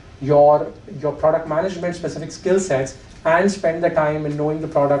understand your product management specific skill sets and spend the time in knowing the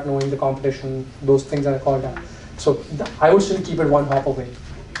product, knowing the competition, those things that I called out. So I would still keep it one hop away.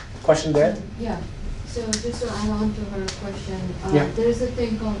 Question there? Yeah. So just to add on to her question, Yeah. there's a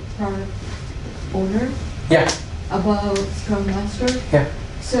thing called product owner Yeah. about Scrum Master. Yeah.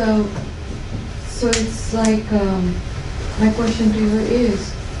 So it's like my question to you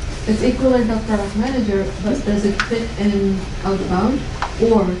is, it's equivalent of product manager, but does it fit in outbound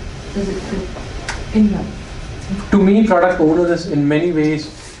or does it fit inbound? To me, product owner is in many ways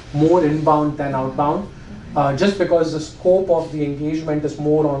more inbound than outbound, just because the scope of the engagement is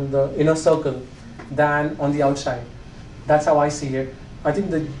more on the inner circle than on the outside. That's how I see it. I think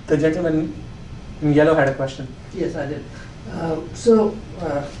the gentleman in yellow had a question. Yes, I did.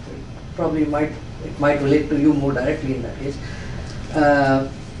 Probably it might relate to you more directly in that case.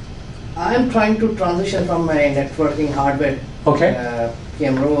 I am trying to transition from my networking hardware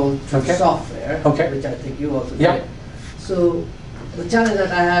PM role to software, which I think you also did. So the challenge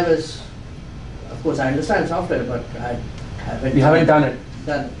that I have is, of course, I understand software, but I haven't. You haven't done it.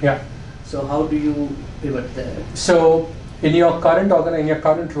 Yeah. So how do you pivot there? So in your current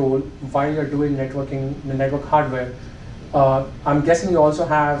role, while you're doing networking, the network hardware, I'm guessing you also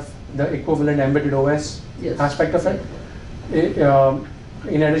have the equivalent embedded OS aspect of it.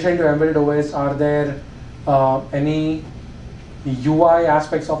 In addition to embedded OS, are there any UI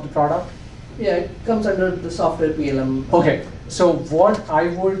aspects of the product? Yeah, it comes under the software PLM. Okay, so what I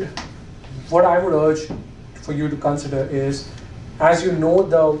would urge for you to consider is, as you know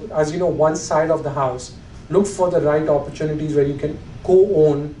one side of the house, look for the right opportunities where you can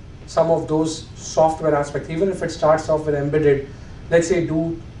co-own some of those software aspects, even if it starts off with embedded. Let's say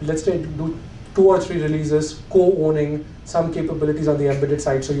do 2 or 3 releases co-owning some capabilities on the embedded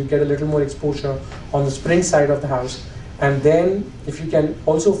side, so you get a little more exposure on the Sprint side of the house. And then if you can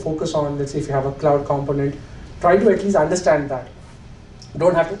also focus on, let's say if you have a cloud component, try to at least understand that.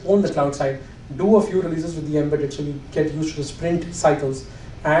 Don't have to own the cloud side. Do a few releases with the embedded so you get used to the Sprint cycles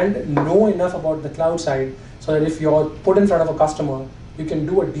and know enough about the cloud side so that if you're put in front of a customer, you can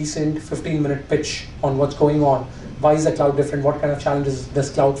do a decent 15-minute pitch on what's going on. Why is the cloud different? What kind of challenges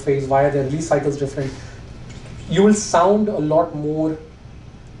does cloud face? Why are their release cycles different? You will sound a lot more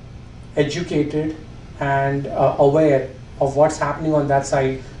educated and aware of what's happening on that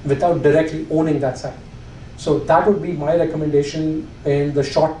side without directly owning that side. So that would be my recommendation in the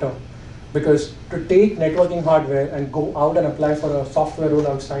short term, because to take networking hardware and go out and apply for a software role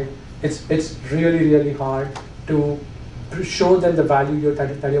outside, it's really hard to show them the value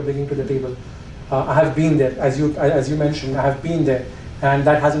that you're bringing to the table. I have been there, as you mentioned, I have been there, and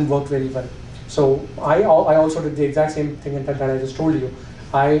that hasn't worked very well. So I also did the exact same thing that I just told you.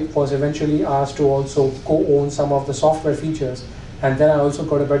 I was eventually asked to also co-own some of the software features, and then I also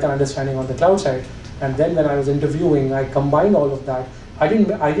got a better understanding on the cloud side. And then when I was interviewing, I combined all of that. I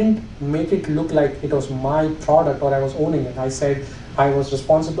didn't make it look like it was my product or I was owning it. I said I was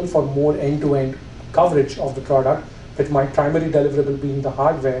responsible for more end-to-end coverage of the product, with my primary deliverable being the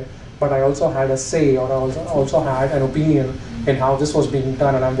hardware, but I also had a say, or I also had an opinion in how this was being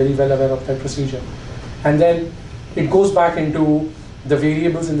done, and I'm very well aware of that procedure. And then it goes back into the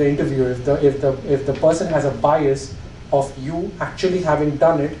variables in the interview. If the person has a bias of you actually having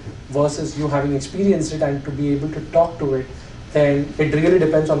done it versus you having experienced it and to be able to talk to it, then it really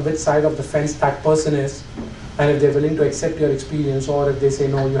depends on which side of the fence that person is, and if they're willing to accept your experience, or if they say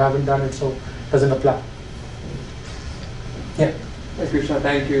no, you haven't done it, so it doesn't apply. Yeah. Krishna,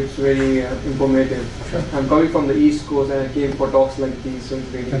 thank you. It's very informative. Sure. I'm coming from the East Coast and I came for talks like these, so it's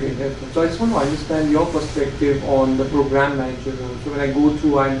very helpful. So I just want to understand your perspective on the program manager role. So when I go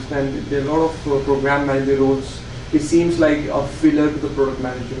through, I understand there are a lot of program manager roles it seems like a filler to the product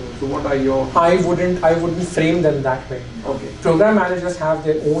manager. So what are your... I wouldn't frame them that way. Okay. Program managers have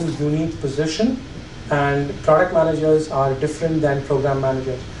their own unique position, and product managers are different than program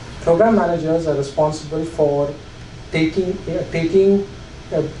managers. Program managers are responsible for taking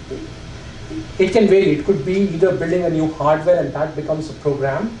it can vary. It could be either building a new hardware and that becomes a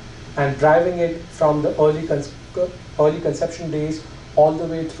program, and driving it from the early conception days all the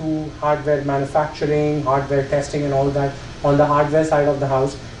way through hardware manufacturing, hardware testing and all that on the hardware side of the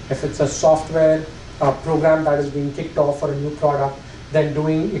house. If it's a software program that is being kicked off for a new product, then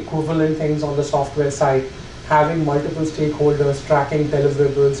doing equivalent things on the software side, having multiple stakeholders, tracking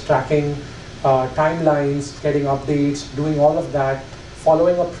deliverables, tracking timelines, getting updates, doing all of that,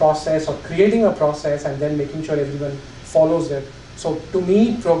 following a process or creating a process and then making sure everyone follows it. So to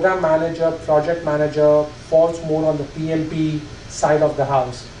me, program manager, project manager falls more on the PMP side of the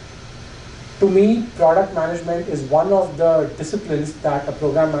house. To me, product management is one of the disciplines that a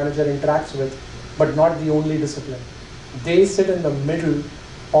program manager interacts with, but not the only discipline. They sit in the middle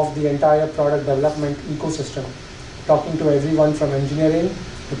of the entire product development ecosystem, talking to everyone from engineering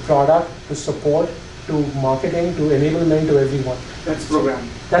to product to support to marketing to enablement to everyone. That's program.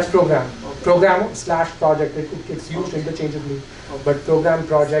 That's program. Okay. Program/project, it's used interchangeably. Okay. But program,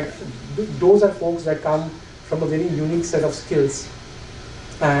 project, those are folks that come from a very unique set of skills.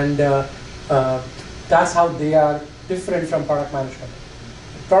 And that's how they are different from product management.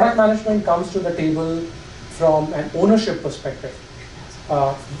 Product management comes to the table from an ownership perspective.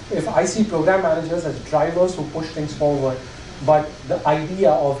 If I see program managers as drivers who push things forward, but the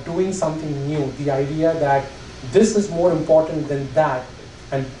idea of doing something new, the idea that this is more important than that,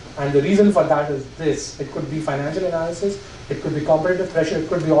 and the reason for that is this. It could be financial analysis, it could be competitive pressure, it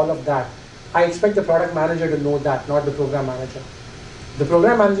could be all of that. I expect the product manager to know that, not the program manager. The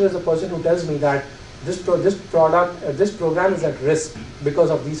program manager is the person who tells me that this program is at risk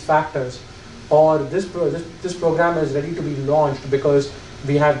because of these factors, or this program is ready to be launched because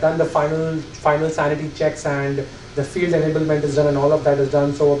we have done the final sanity checks and the field enablement is done and all of that is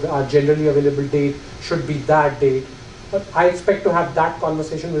done, so our generally available date should be that date. But I expect to have that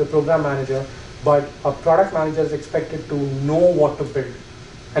conversation with a program manager, but a product manager is expected to know what to build.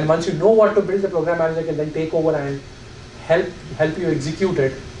 And once you know what to build, the program manager can then take over and help you execute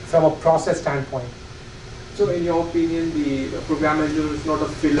it from a process standpoint. So in your opinion, the program manager is not a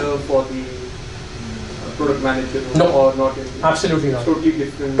filler for the product manager? No, or not? Absolutely not. Totally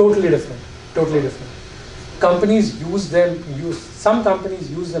different. Totally different. Totally different. Companies some companies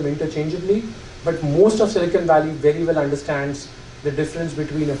use them interchangeably, but most of Silicon Valley very well understands the difference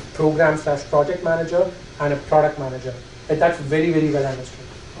between a program/project manager and a product manager. And that's very, very well understood.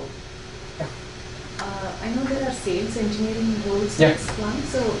 I know there are sales engineering roles at Splunk,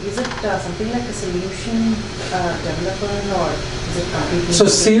 so is it something like a solution developer, or is it completely? So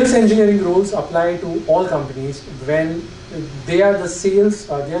sales engineering roles apply to all companies when they are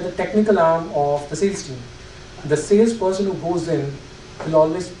the technical arm of the sales team. The salesperson who goes in will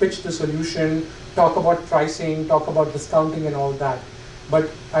always pitch the solution, talk about pricing, talk about discounting and all that. But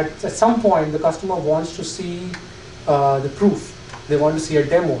at some point, the customer wants to see the proof. They want to see a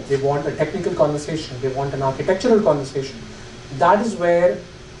demo. They want a technical conversation. They want an architectural conversation. That is where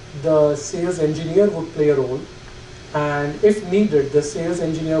the sales engineer would play a role. And if needed, the sales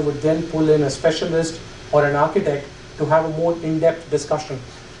engineer would then pull in a specialist or an architect to have a more in-depth discussion.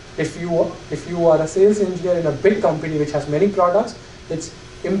 If you are a sales engineer in a big company which has many products, it's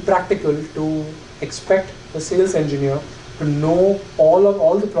impractical to expect the sales engineer to know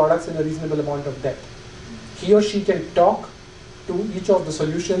all the products in a reasonable amount of depth. He or she can talk to each of the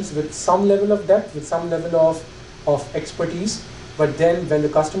solutions with some level of depth, with some level of expertise, but then when the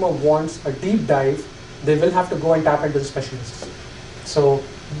customer wants a deep dive, they will have to go and tap into the specialists. So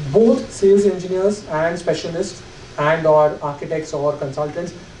both sales engineers and specialists and or architects or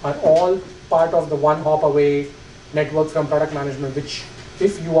consultants are all part of the one hop away network from product management, which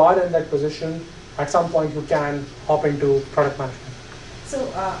if you are in that position, at some point you can hop into product management. So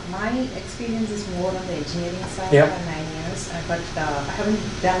my experience is more on the engineering side. Yeah. I have 9 years, but I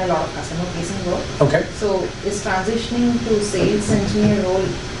haven't done a lot of customer facing work. Okay. So is transitioning to sales engineer role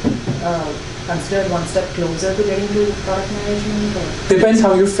considered one step closer to getting to product management? Or? Depends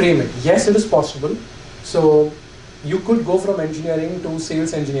how you frame it. Yes, it is possible. So you could go from engineering to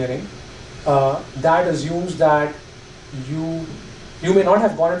sales engineering. That assumes that you may not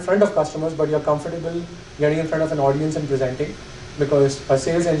have gone in front of customers, but you're comfortable getting in front of an audience and presenting, because a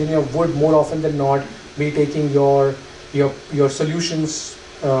sales engineer would more often than not be taking your solutions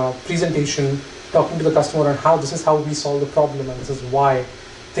presentation, talking to the customer on how this is how we solve the problem and this is why,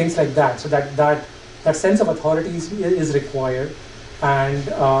 things like that. So that that sense of authority is required. And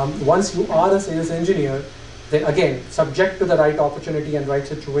once you are a sales engineer, then again, subject to the right opportunity and right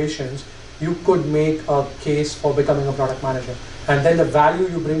situations, you could make a case for becoming a product manager. And then the value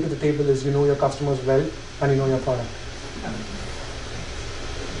you bring to the table is you know your customers well and you know your product.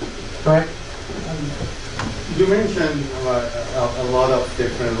 Go ahead. You mentioned a lot of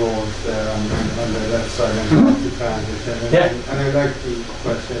different roles there on the left side and how to transition. And I like the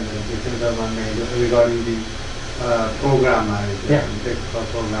question that you can tell on made regarding the program manager, technical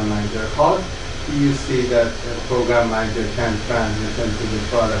program manager. How do you see that a program manager can transition to the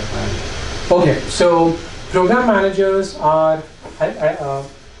product manager? Okay, so program managers are,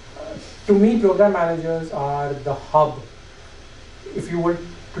 to me, program managers are the hub. If you were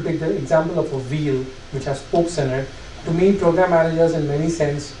to take the example of a wheel which has spokes in it, to me, program managers in many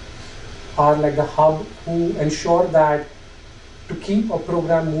sense are like the hub who ensure that to keep a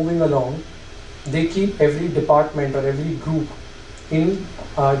program moving along, they keep every department or every group in,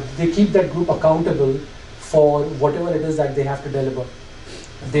 they keep that group accountable for whatever it is that they have to deliver.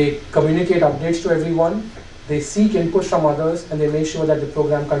 They communicate updates to everyone, they seek input from others, and they make sure that the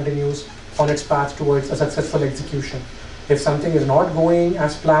program continues on its path towards a successful execution. If something is not going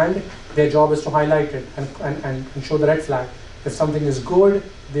as planned, their job is to highlight it and show the red flag. If something is good,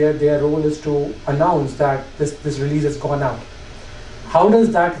 their role is to announce that this release has gone out. How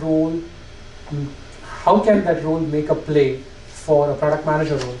can that role make a play for a product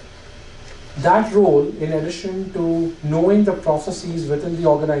manager role? That role, in addition to knowing the processes within the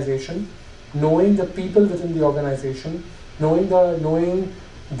organization, knowing the people within the organization, knowing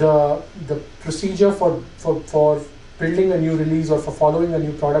the procedure for building a new release or for following a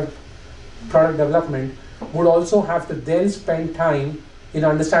new product development, would also have to then spend time in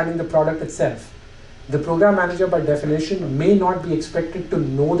understanding the product itself. The program manager, by definition, may not be expected to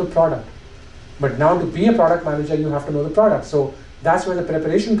know the product, but now to be a product manager, you have to know the product. So that's where the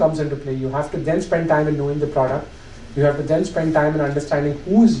preparation comes into play. You have to then spend time in knowing the product. You have to then spend time in understanding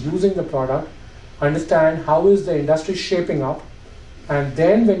who is using the product, understand how is the industry shaping up, and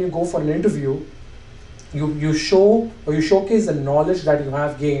then when you go for an interview, you showcase the knowledge that you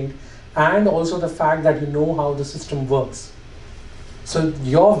have gained and also the fact that you know how the system works. So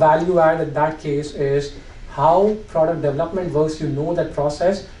your value add in that case is how product development works. You know that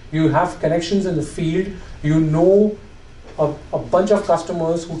process, you have connections in the field, you know a bunch of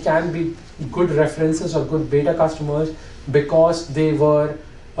customers who can be good references or good beta customers because they were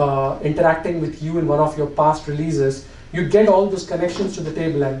interacting with you in one of your past releases. You get all those connections to the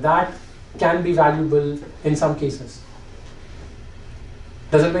table, and that can be valuable in some cases.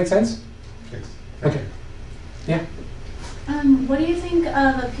 Does it make sense? Yes. Okay. Yeah. What do you think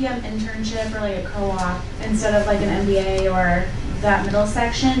of a PM internship or like a co-op instead of like an MBA or that middle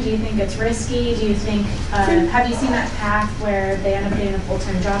section? Do you think it's risky? Do you think, have you seen that path where they end up getting a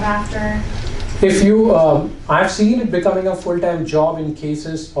full-time job after? If you, I've seen it becoming a full-time job in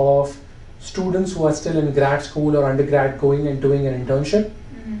cases of students who are still in grad school or undergrad going and doing an internship,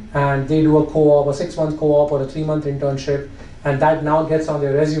 and they do a co-op, a 6-month co-op or a 3-month internship, and that now gets on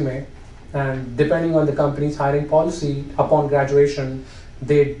their resume. And depending on the company's hiring policy, upon graduation,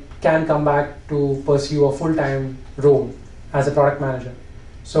 they can come back to pursue a full-time role as a product manager.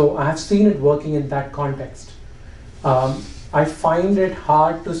 So I have seen it working in that context. I find it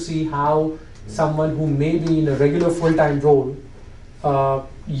hard to see how someone who may be in a regular full-time role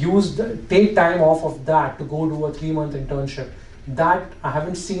take time off of that to go do a 3-month internship. That I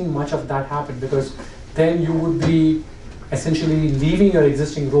haven't seen much of that happen, because then you would be essentially leaving your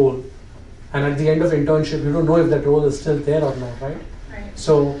existing role, and at the end of internship you don't know if that role is still there or not, right?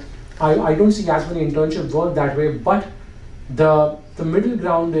 So I don't see as many internships work that way, but the middle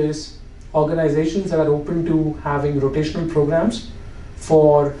ground is organizations that are open to having rotational programs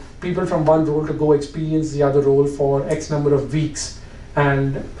for people from one role to go experience the other role for X number of weeks.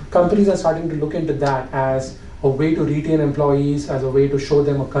 And companies are starting to look into that as a way to retain employees, as a way to show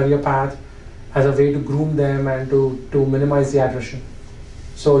them a career path, as a way to groom them and to minimize the attrition.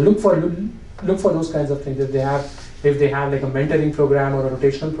 So look for those kinds of things. If they have like a mentoring program or a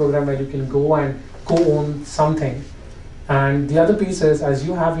rotational program where you can go and co-own something. And the other piece is, as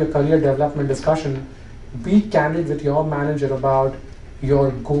you have your career development discussion, be candid with your manager about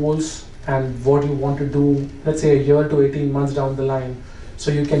your goals and what you want to do, let's say a year to 18 months down the line, so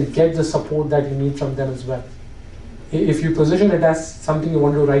you can get the support that you need from them as well. If you position it as something you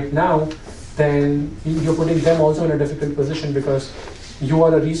want to do right now, then you're putting them also in a difficult position, because you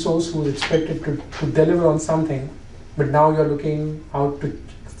are a resource who is expected to deliver on something, but now you're looking out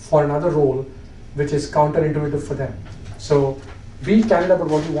for another role which is counterintuitive for them. So be candid about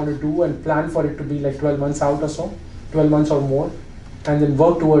what you want to do and plan for it to be like 12 months out or so, 12 months or more, and then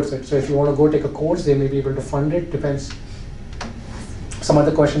work towards it. So if you want to go take a course, they may be able to fund it, depends. Some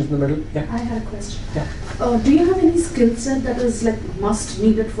other questions in the middle? Yeah. I had a question. Yeah. Do you have any skill set that is like must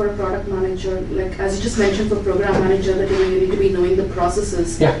needed for a product manager? Like as you just mentioned for program manager that you need to be knowing the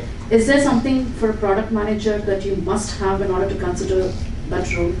processes. Yeah. Is there something for a product manager that you must have in order to consider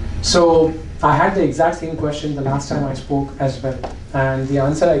that role? So I had the exact same question the last time I spoke as well. And the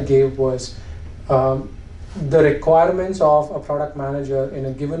answer I gave was the requirements of a product manager in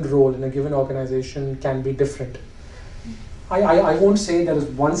a given role, in a given organization can be different. I won't say there is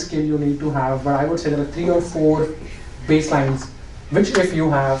one skill you need to have, but I would say there are 3 or 4 baselines, which if you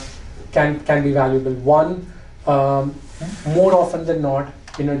have, can be valuable. One, more often than not,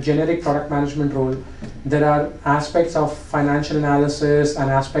 in a generic product management role, there are aspects of financial analysis and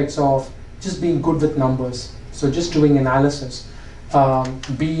aspects of just being good with numbers. So just doing analysis,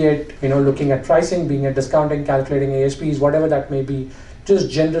 be it looking at pricing, being at discounting, calculating ASPs, whatever that may be, just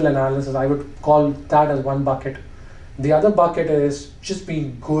general analysis. I would call that as one bucket. The other bucket is just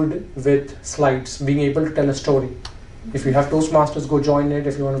being good with slides, being able to tell a story. If you have Toastmasters, go join it.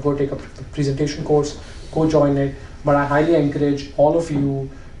 If you want to go take a presentation course, go join it. But I highly encourage all of you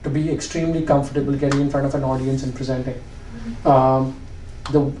to be extremely comfortable getting in front of an audience and presenting.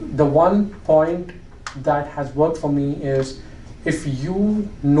 The one point that has worked for me is if you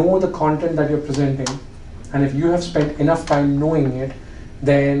know the content that you're presenting, and if you have spent enough time knowing it,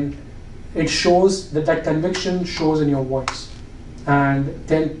 then it shows that conviction shows in your voice, and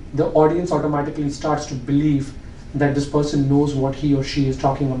then the audience automatically starts to believe that this person knows what he or she is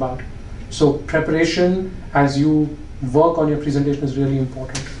talking about. So preparation as you work on your presentation is really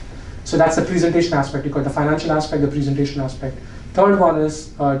important. So that's the presentation aspect. You got the financial aspect, the presentation aspect. Third one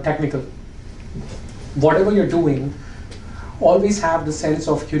is technical. Whatever you're doing, always have the sense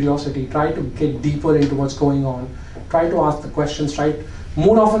of curiosity. Try to get deeper into what's going on. Try to ask the questions.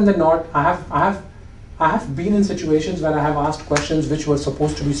 More often than not, I have been in situations where I have asked questions which were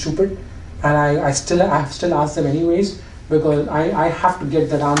supposed to be stupid, and I have still asked them anyways because I have to get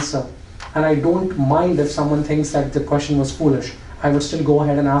that answer, and I don't mind if someone thinks that the question was foolish. I would still go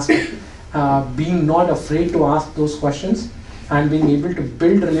ahead and ask it. Being not afraid to ask those questions and being able to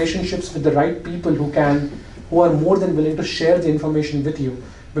build relationships with the right people who are more than willing to share the information with you,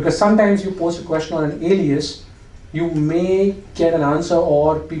 because sometimes you post a question on an alias, you may get an answer,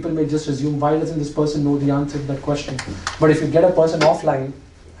 or people may just assume, why doesn't this person know the answer to that question? But if you get a person offline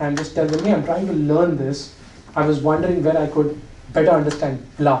and just tell them, hey, I'm trying to learn this, I was wondering where I could better understand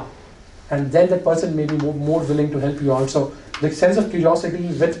blah, and then that person may be more willing to help you out. So the sense of curiosity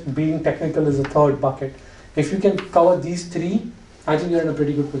with being technical is the third bucket. If you can cover these 3, I think you're in a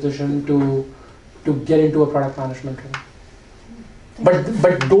pretty good position to get into a product management role. But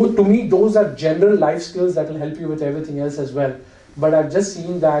to me, those are general life skills that will help you with everything else as well. But I've just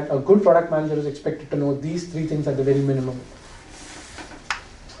seen that a good product manager is expected to know these 3 things at the very minimum.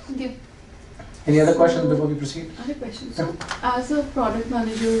 Thank you. Any other questions before we proceed? I have a question. So, as a product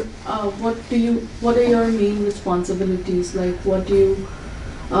manager, what are your main responsibilities? Like, what do you?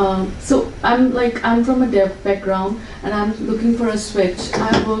 So I'm from a dev background, and I'm looking for a switch.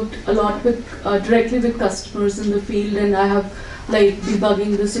 I've worked a lot with directly with customers in the field, and I have like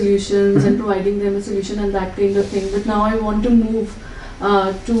debugging the solutions and providing them a solution and that kind of thing. But now I want to move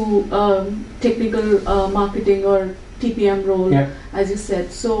to technical marketing or TPM role, as you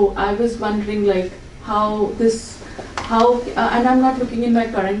said. So I was wondering like and I'm not looking in my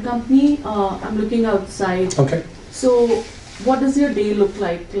current company, I'm looking outside. Okay. So what does your day look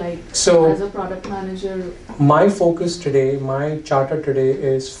like as a product manager? My focus today, my charter today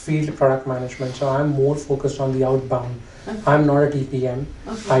is field product management. So I'm more focused on the outbound. Okay. I'm not a TPM.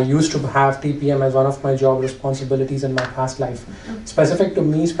 Okay. I used to have TPM as one of my job responsibilities in my past life. Okay. Specific to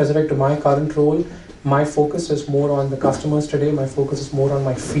me, specific to my current role, my focus is more on the customers today. My focus is more on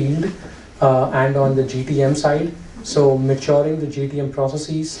my field and on the GTM side. So maturing the GTM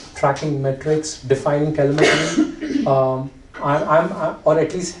processes, tracking metrics, defining telemetry, or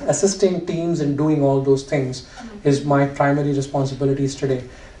at least assisting teams in doing all those things is my primary responsibilities today.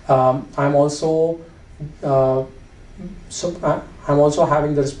 I'm also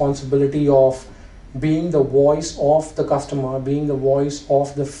having the responsibility of being the voice of the customer, being the voice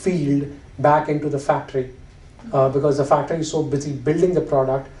of the field back into the factory, because the factory is so busy building the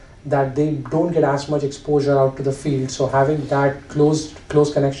product that they don't get as much exposure out to the field. So having that close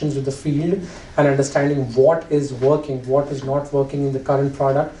connections with the field and understanding what is working, what is not working in the current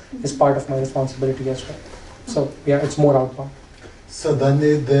product is part of my responsibility as well. So yeah, it's more outbound. So then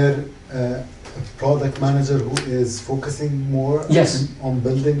product manager who is focusing more on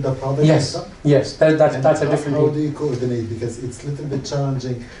building the product? Yes, yes, that's a different How do you coordinate? Because it's a little bit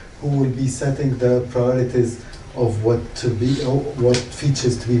challenging. Who will be setting the priorities of what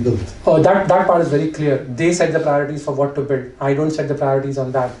features to be built? Oh, that part is very clear. They set the priorities for what to build. I don't set the priorities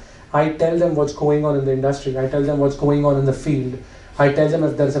on that. I tell them what's going on in the industry. I tell them what's going on in the field. I tell them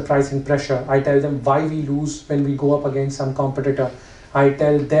if there is a pricing pressure. I tell them why we lose when we go up against some competitor. I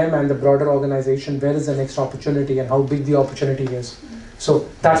tell them and the broader organization where is the next opportunity and how big the opportunity is. So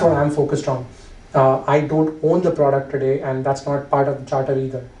that's what I'm focused on. I don't own the product today, and that's not part of the charter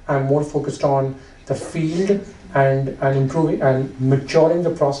either. I'm more focused on the field and improving and maturing the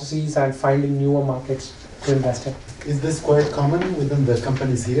processes and finding newer markets to invest in. Is this quite common within the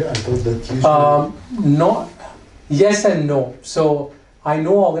companies here? I thought that usually... No, yes and no. So I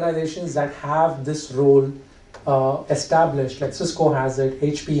know organizations that have this role established, like Cisco has it,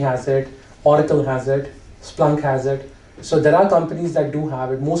 HP has it, Oracle has it, Splunk has it. So there are companies that do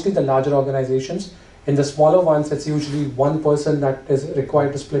have it, mostly the larger organizations. In the smaller ones, it's usually one person that is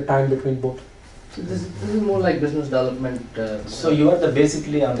required to split time between both. So this is more like business development. So you are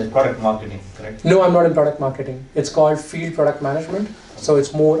basically on the product marketing, correct? No, I'm not in product marketing. It's called field product management. So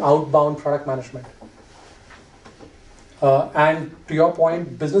it's more outbound product management. And to your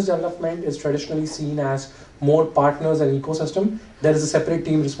point, business development is traditionally seen as more partners and ecosystem. There is a separate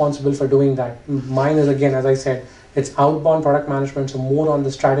team responsible for doing that. Mine is, again, as I said, it's outbound product management, so more on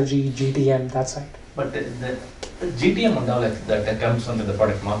the strategy, GTM, that side. But the GTM and all that comes under the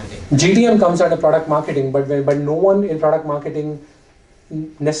product marketing. GTM comes under product marketing, but no one in product marketing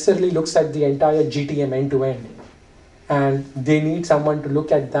necessarily looks at the entire GTM end to end. And they need someone to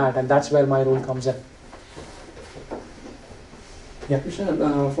look at that, and that's where my role comes in. Yeah.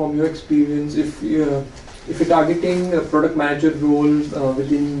 Krishna, from your experience, if you're targeting a product manager role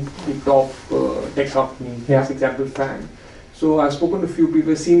within the top tech company, for example, FANG. So I've spoken to a few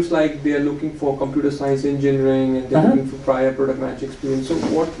people. It seems like they're looking for computer science engineering and they're looking for prior product manager experience. So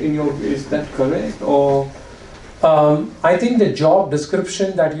what is that correct, or? I think the job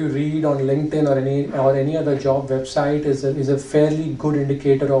description that you read on LinkedIn or any other job website is a fairly good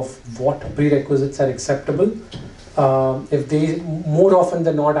indicator of what prerequisites are acceptable. If they, more often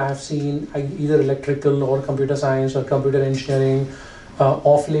than not, I have seen either electrical or computer science or computer engineering.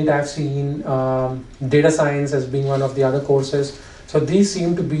 Off late, I've seen data science as being one of the other courses. So these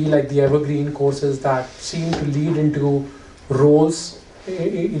seem to be like the evergreen courses that seem to lead into roles,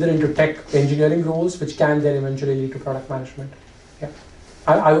 either into tech engineering roles, which can then eventually lead to product management. Yeah,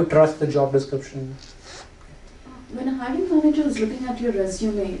 I would trust the job description. When a hiring manager is looking at your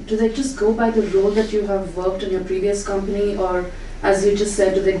resume, do they just go by the role that you have worked in your previous company, or as you just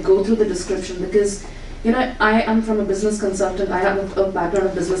said, do they go through the description? Because I am from a business consultant. I have a background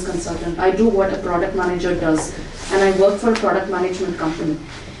of business consultant. I do what a product manager does, and I work for a product management company.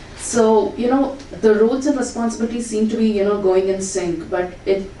 So, the roles and responsibilities seem to be, going in sync, but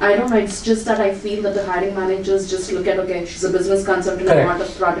I don't know, it's just that I feel that the hiring managers just look at, okay, she's a business consultant and not a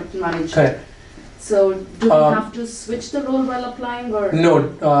product manager. Correct. So, do we have to switch the role while applying, or? No,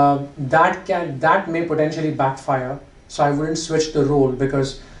 that may potentially backfire. So I wouldn't switch the role,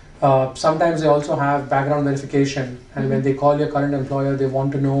 because sometimes they also have background verification, and when they call your current employer, they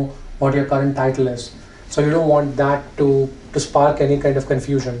want to know what your current title is. So you don't want that to spark any kind of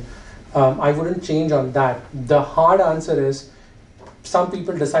confusion. I wouldn't change on that. The hard answer is, some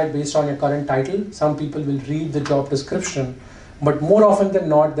people decide based on your current title, some people will read the job description, but more often than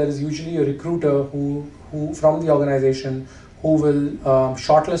not, there is usually a recruiter who from the organization who will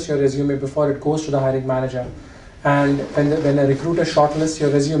shortlist your resume before it goes to the hiring manager. And when a recruiter shortlists your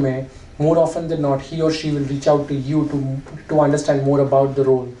resume, more often than not, he or she will reach out to you to understand more about the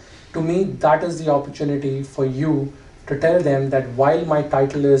role. To me, that is the opportunity for you to tell them that while my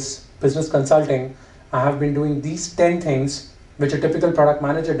title is business consulting, I have been doing these 10 things which a typical product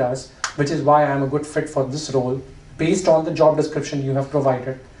manager does, which is why I am a good fit for this role based on the job description you have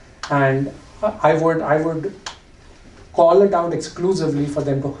provided. And I would call it out exclusively for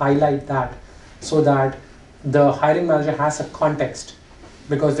them to highlight that, so that the hiring manager has a context,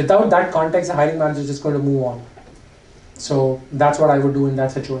 because without that context, the hiring manager is just going to move on. So that's what I would do in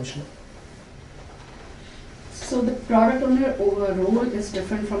that situation. So the product owner role is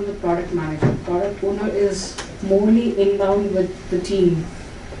different from the product manager. Product owner is morely inbound with the team,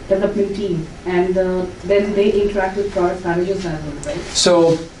 development team, and then they interact with product managers as well, right?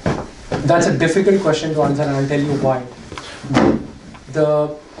 So that's a difficult question to answer, and I'll tell you why.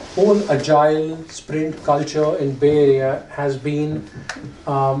 The whole agile sprint culture in Bay Area has been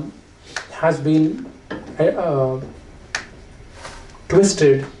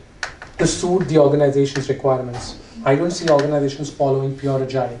twisted to suit the organization's requirements. I don't see organizations following pure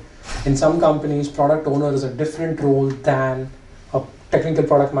agile. In some companies, product owner is a different role than a technical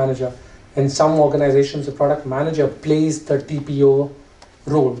product manager. In some organizations, the product manager plays the TPO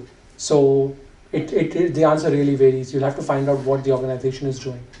role. So the answer really varies. You'll have to find out what the organization is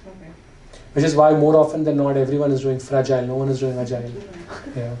doing. Okay. Which is why more often than not, everyone is doing fragile, no one is doing agile.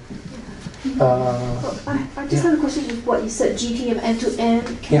 Yeah. I just have a question with what you said, GTM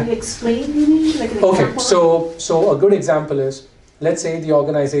end-to-end. Can you explain maybe, like an example? Okay, so a good example is, let's say the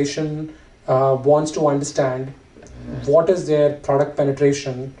organization wants to understand what is their product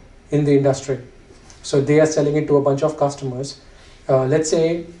penetration in the industry. So they are selling it to a bunch of customers. Let's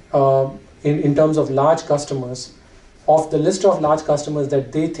say in terms of large customers, of the list of large customers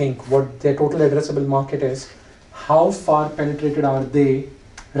that they think what their total addressable market is, how far penetrated are they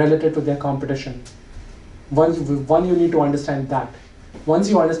relative to their competition? One, you need to understand that. Once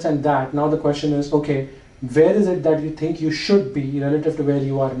you understand that, now the question is, okay, where is it that you think you should be relative to where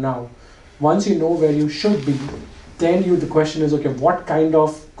you are now? Once you know where you should be, then the question is, okay, what kind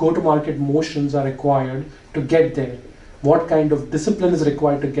of go-to-market motions are required to get there? What kind of discipline is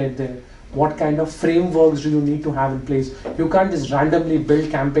required to get there? What kind of frameworks do you need to have in place? You can't just randomly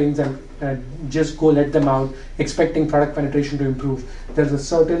build campaigns and just go let them out expecting product penetration to improve. There's a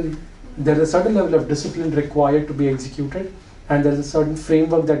certain level of discipline required to be executed, and there's a certain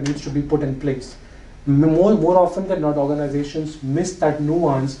framework that needs to be put in place. More often than not, organizations miss that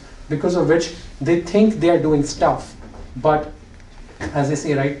nuance, because of which they think they are doing stuff. But as I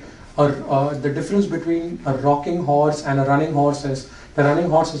say, right, the difference between a rocking horse and a running horse is the running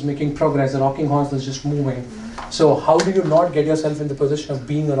horse is making progress, the rocking horse is just moving. So how do you not get yourself in the position of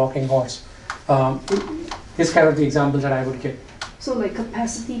being a rocking horse? Is kind of the example that I would give. So like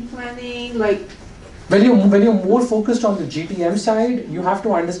capacity planning, like when you're more focused on the GTM side, you have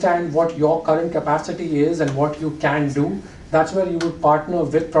to understand what your current capacity is and what you can do. That's where you would partner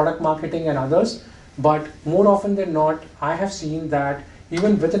with product marketing and others. But more often than not, I have seen that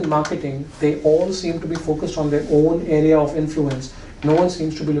even within marketing, they all seem to be focused on their own area of influence. No one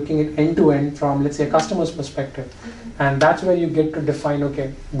seems to be looking at end-to-end from, let's say, a customer's perspective. And that's where you get to define,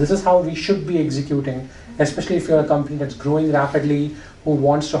 okay, this is how we should be executing, especially if you're a company that's growing rapidly, who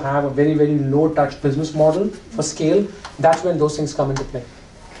wants to have a very, very low-touch business model for scale. That's when those things come into play.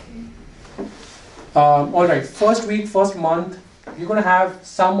 All right, first week, first month, you're going to have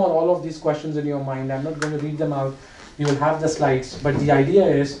some or all of these questions in your mind. I'm not going to read them out. You will have the slides, but the idea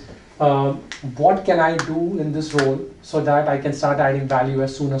is, what can I do in this role so that I can start adding value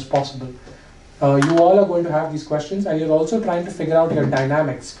as soon as possible? You all are going to have these questions, and you're also trying to figure out your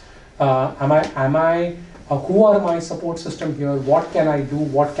dynamics. Who are my support system here? What can I do?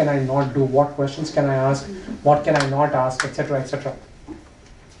 What can I not do? What questions can I ask? What can I not ask? Etc. etc.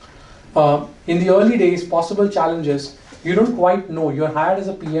 In the early days, possible challenges. You don't quite know. You're hired as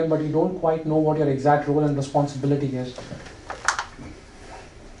a PM, but you don't quite know what your exact role and responsibility is.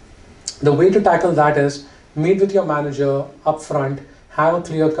 The way to tackle that is meet with your manager upfront, have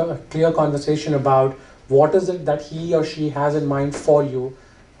a clear conversation about what is it that he or she has in mind for you,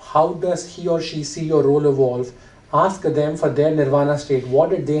 how does he or she see your role evolve, ask them for their nirvana state, what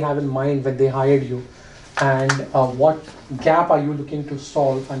did they have in mind when they hired you, and what gap are you looking to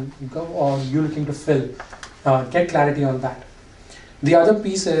solve and you looking to fill. Get clarity on that. The other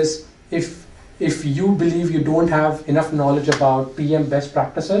piece is, if you believe you don't have enough knowledge about PM best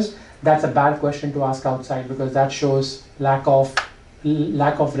practices, that's a bad question to ask outside, because that shows lack of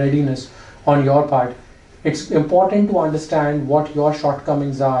readiness on your part. It's important to understand what your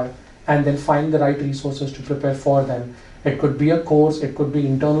shortcomings are and then find the right resources to prepare for them. It could be a course, it could be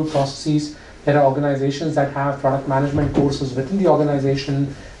internal processes. There are organizations that have product management courses within the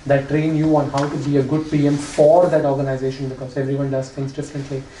organization that train you on how to be a good PM for that organization, because everyone does things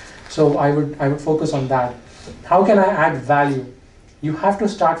differently. So I would focus on that. How can I add value? You have to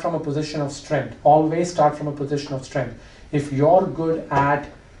start from a position of strength. Always start from a position of strength. If you're good at,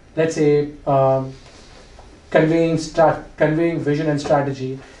 let's say, conveying vision and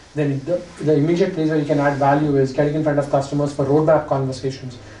strategy, then the immediate place where you can add value is getting in front of customers for roadmap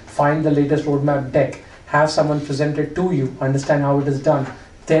conversations. Find the latest roadmap deck, have someone present it to you, understand how it is done,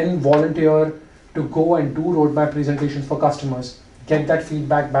 then volunteer to go and do roadmap presentations for customers. Get that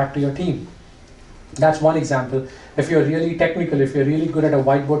feedback back to your team. That's one example. If you're really technical, if you're really good at a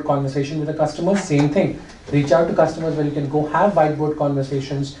whiteboard conversation with a customer, same thing. Reach out to customers where you can go have whiteboard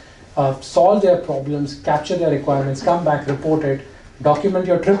conversations, solve their problems, capture their requirements, come back, report it, document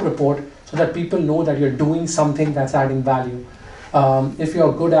your trip report so that people know that you're doing something that's adding value. If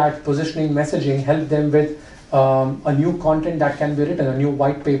you're good at positioning messaging, help them with a new content that can be written, a new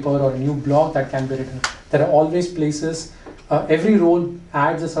white paper or a new blog that can be written. There are always places, every role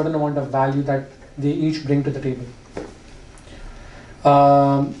adds a certain amount of value that they each bring to the table.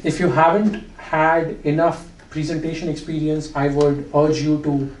 If you haven't had enough presentation experience, I would urge you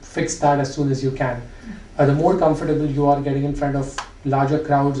to fix that as soon as you can. The more comfortable you are getting in front of larger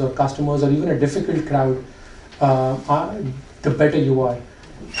crowds or customers or even a difficult crowd, the better you are.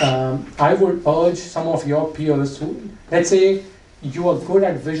 I would urge some of your peers who, let's say you are good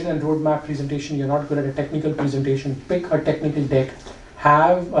at vision and roadmap presentation, you're not good at a technical presentation, pick a technical deck,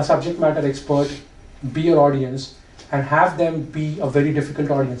 have a subject matter expert be your audience, and have them be a very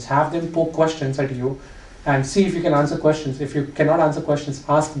difficult audience. Have them poke questions at you and see if you can answer questions. If you cannot answer questions,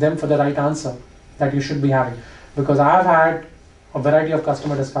 ask them for the right answer that you should be having. Because I've had a variety of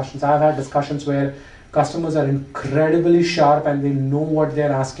customer discussions. I've had discussions where customers are incredibly sharp and they know what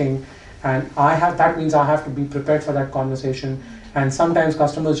they're asking, and that means I have to be prepared for that conversation. And sometimes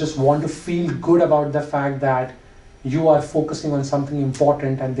customers just want to feel good about the fact that you are focusing on something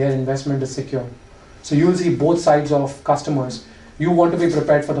important and their investment is secure. So you'll see both sides of customers. You want to be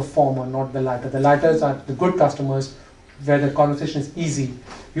prepared for the former, not the latter. The latters are the good customers where the conversation is easy.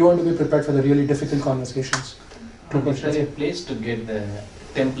 You want to be prepared for the really difficult conversations. Is there a place to get the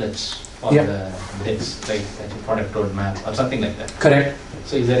templates for the decks, like a product roadmap or something like that? Correct.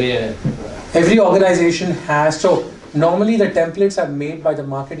 So is there a... Every organization has, so normally the templates are made by the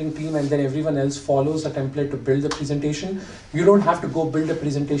marketing team and then everyone else follows the template to build the presentation. You don't have to go build a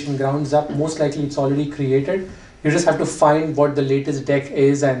presentation grounds up. Most likely it's already created. You just have to find what the latest deck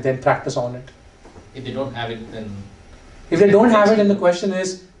is and then practice on it. If they don't have it, then... If they don't have it, then the question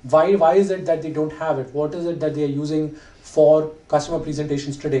is, why is it that they don't have it? What is it that they are using for customer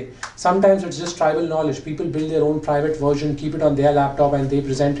presentations today? Sometimes it's just tribal knowledge. People build their own private version, keep it on their laptop and they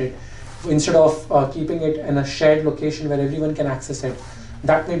present it, instead of keeping it in a shared location where everyone can access it.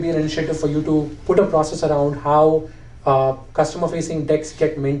 That may be an initiative for you to put a process around how customer-facing decks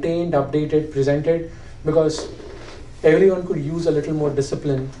get maintained, updated, presented, because everyone could use a little more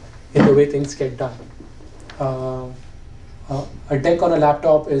discipline in the way things get done. A deck on a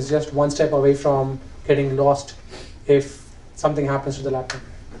laptop is just one step away from getting lost if something happens to the laptop.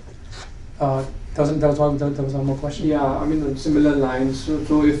 There was one more question. Yeah, I mean on similar lines.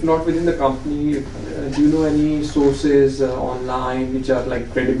 So if not within the company, do you know any sources online which are like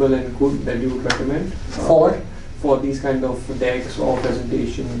credible and good that you would recommend for these kind of decks or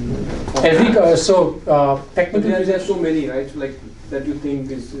presentation? Technically there's so many, right? So like that you think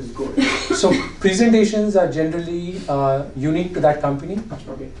is good. So presentations are generally unique to that company.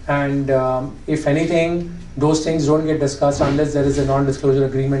 Okay. And if anything, those things don't get discussed unless there is a non-disclosure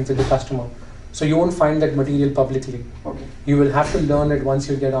agreement with the customer. So you won't find that material publicly. Okay. You will have to learn it once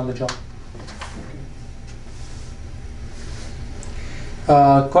you get on the job.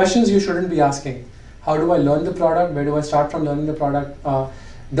 Questions you shouldn't be asking. How do I learn the product? Where do I start from learning the product?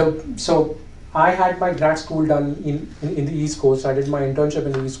 So I had my grad school done in the East Coast. I did my internship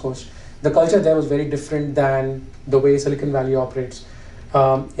in the East Coast. The culture there was very different than the way Silicon Valley operates.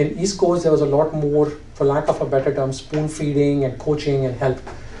 In East Coast, there was a lot more, for lack of a better term, spoon feeding and coaching and help.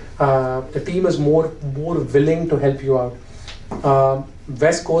 The team is more willing to help you out.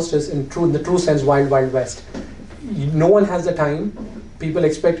 West Coast is in the true sense wild west. No one has the time. People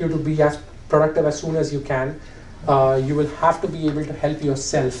expect you to be as productive as soon as you can. You will have to be able to help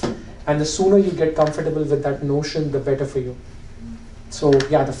yourself, and the sooner you get comfortable with that notion, the better for you. So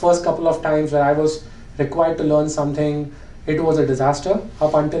yeah, the first couple of times where I was required to learn something, it was a disaster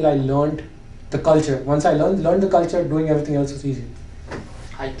up until I learned the culture. Once I learned the culture, doing everything else was easy.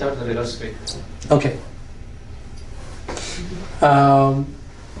 I thought the reverse way. Okay.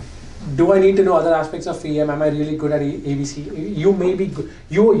 Do I need to know other aspects of EM? Am I really good at ABC? You may be good.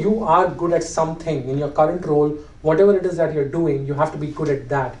 You are good at something in your current role. Whatever it is that you're doing, you have to be good at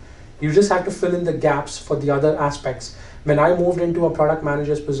that. You just have to fill in the gaps for the other aspects. When I moved into a product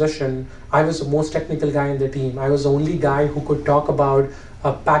manager's position, I was the most technical guy in the team. I was the only guy who could talk about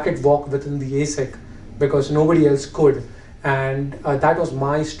a packet walk within the ASIC because nobody else could. And that was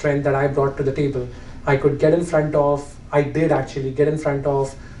my strength that I brought to the table. I could get in front of, I did actually get in front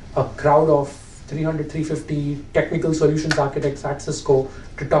of a crowd of 300, 350 technical solutions architects at Cisco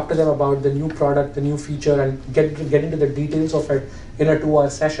to talk to them about the new product, the new feature, and get into the details of it in a 2-hour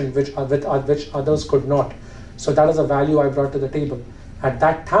session, which others could not. So that is a value I brought to the table. At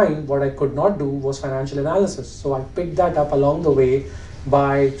that time, what I could not do was financial analysis. So I picked that up along the way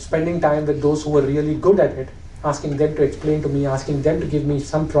by spending time with those who were really good at it, asking them to explain to me, asking them to give me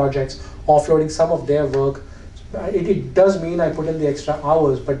some projects, offloading some of their work. It does mean I put in the extra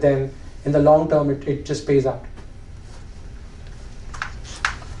hours, but then in the long term, it just pays out.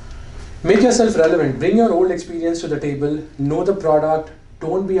 Make yourself relevant. Bring your old experience to the table. Know the product.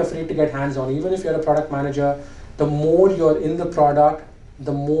 Don't be afraid to get hands-on. Even if you're a product manager, the more you're in the product,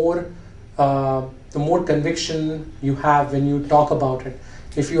 the more conviction you have when you talk about it.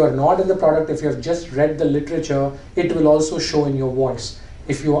 If you are not in the product, if you have just read the literature, it will also show in your voice.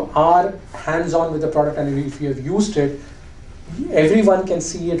 If you are hands-on with the product and if you have used it, everyone can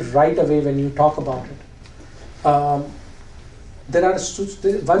see it right away when you talk about it.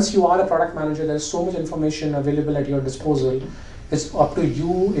 Once you are a product manager, there's so much information available at your disposal. It's up to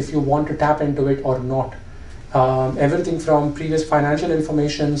you if you want to tap into it or not. Everything from previous financial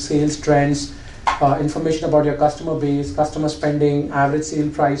information, sales trends, information about your customer base, customer spending, average sale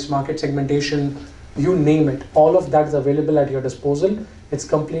price, market segmentation, you name it. All of that is available at your disposal. It's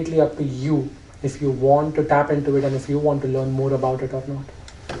completely up to you if you want to tap into it and if you want to learn more about it or not.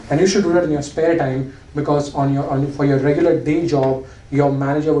 And you should do that in your spare time, because for your regular day job, your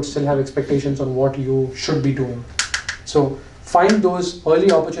manager would still have expectations on what you should be doing. So find those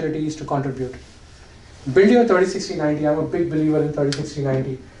early opportunities to contribute. Build your 30-60-90. I'm a big believer in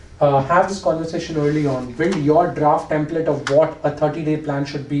 30-60-90. Have this conversation early on. Build your draft template of what a 30-day plan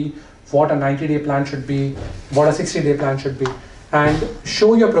should be, what a 90-day plan should be, what a 60-day plan should be, and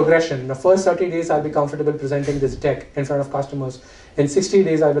show your progression. In the first 30 days, I'll be comfortable presenting this deck in front of customers. In 60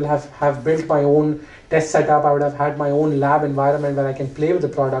 days, I will have built my own test setup. I would have had my own lab environment where I can play with the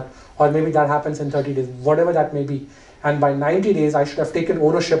product, or maybe that happens in 30 days, whatever that may be. And by 90 days, I should have taken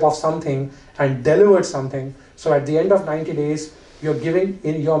ownership of something and delivered something. So at the end of 90 days, you're giving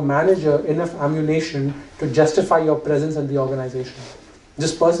your manager enough ammunition to justify your presence in the organization.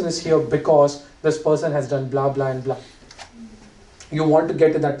 This person is here because this person has done blah, blah, and blah. You want to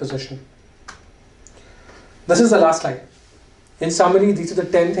get to that position. This is the last slide. In summary, these are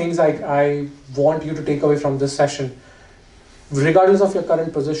the 10 things I want you to take away from this session. Regardless of your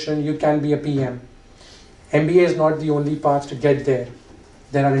current position, you can be a PM. MBA is not the only path to get there.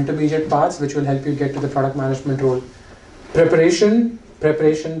 There are intermediate paths which will help you get to the product management role. Preparation,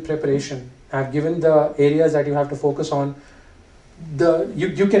 preparation, preparation. I've given the areas that you have to focus on.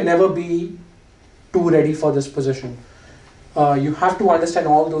 You can never be too ready for this position. You have to understand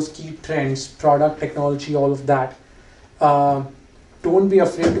all those key trends, product, technology, all of that. Don't be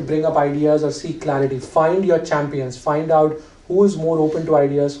afraid to bring up ideas or seek clarity. Find your champions. Find out who is more open to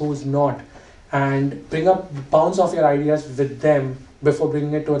ideas, who is not. And bounce off your ideas with them before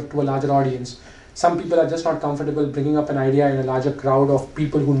bringing it to a larger audience. Some people are just not comfortable bringing up an idea in a larger crowd of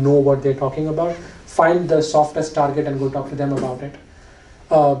people who know what they're talking about. Find the softest target and go talk to them about it.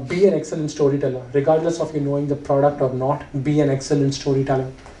 Be an excellent storyteller. Regardless of you knowing the product or not, be an excellent storyteller.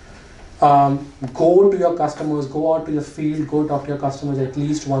 Go to your customers, go out to the field, go talk to your customers at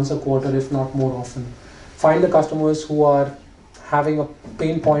least once a quarter, if not more often. Find the customers who are having a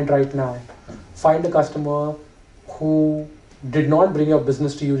pain point right now. Find a customer who did not bring your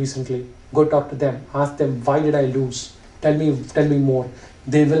business to you recently. Go talk to them. Ask them, why did I lose? Tell me more.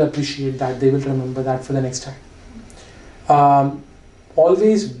 They will appreciate that. They will remember that for the next time.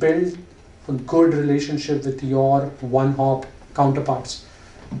 Always build a good relationship with your one-hop counterparts.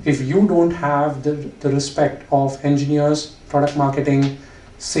 If you don't have the respect of engineers, product marketing,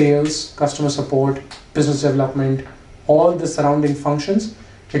 sales, customer support, business development, all the surrounding functions,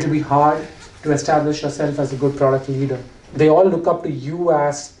 it will be hard to establish yourself as a good product leader. They all look up to you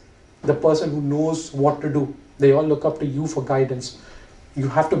as the person who knows what to do. They all look up to you for guidance. You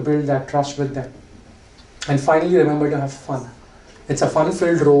have to build that trust with them. And finally, remember to have fun. It's a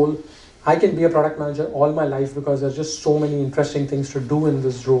fun-filled role. I can be a product manager all my life because there's just so many interesting things to do in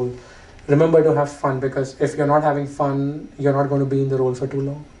this role. Remember to have fun, because if you're not having fun, you're not going to be in the role for too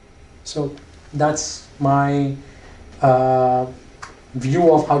long. So that's my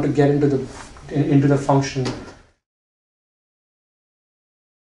view of how to get into the function.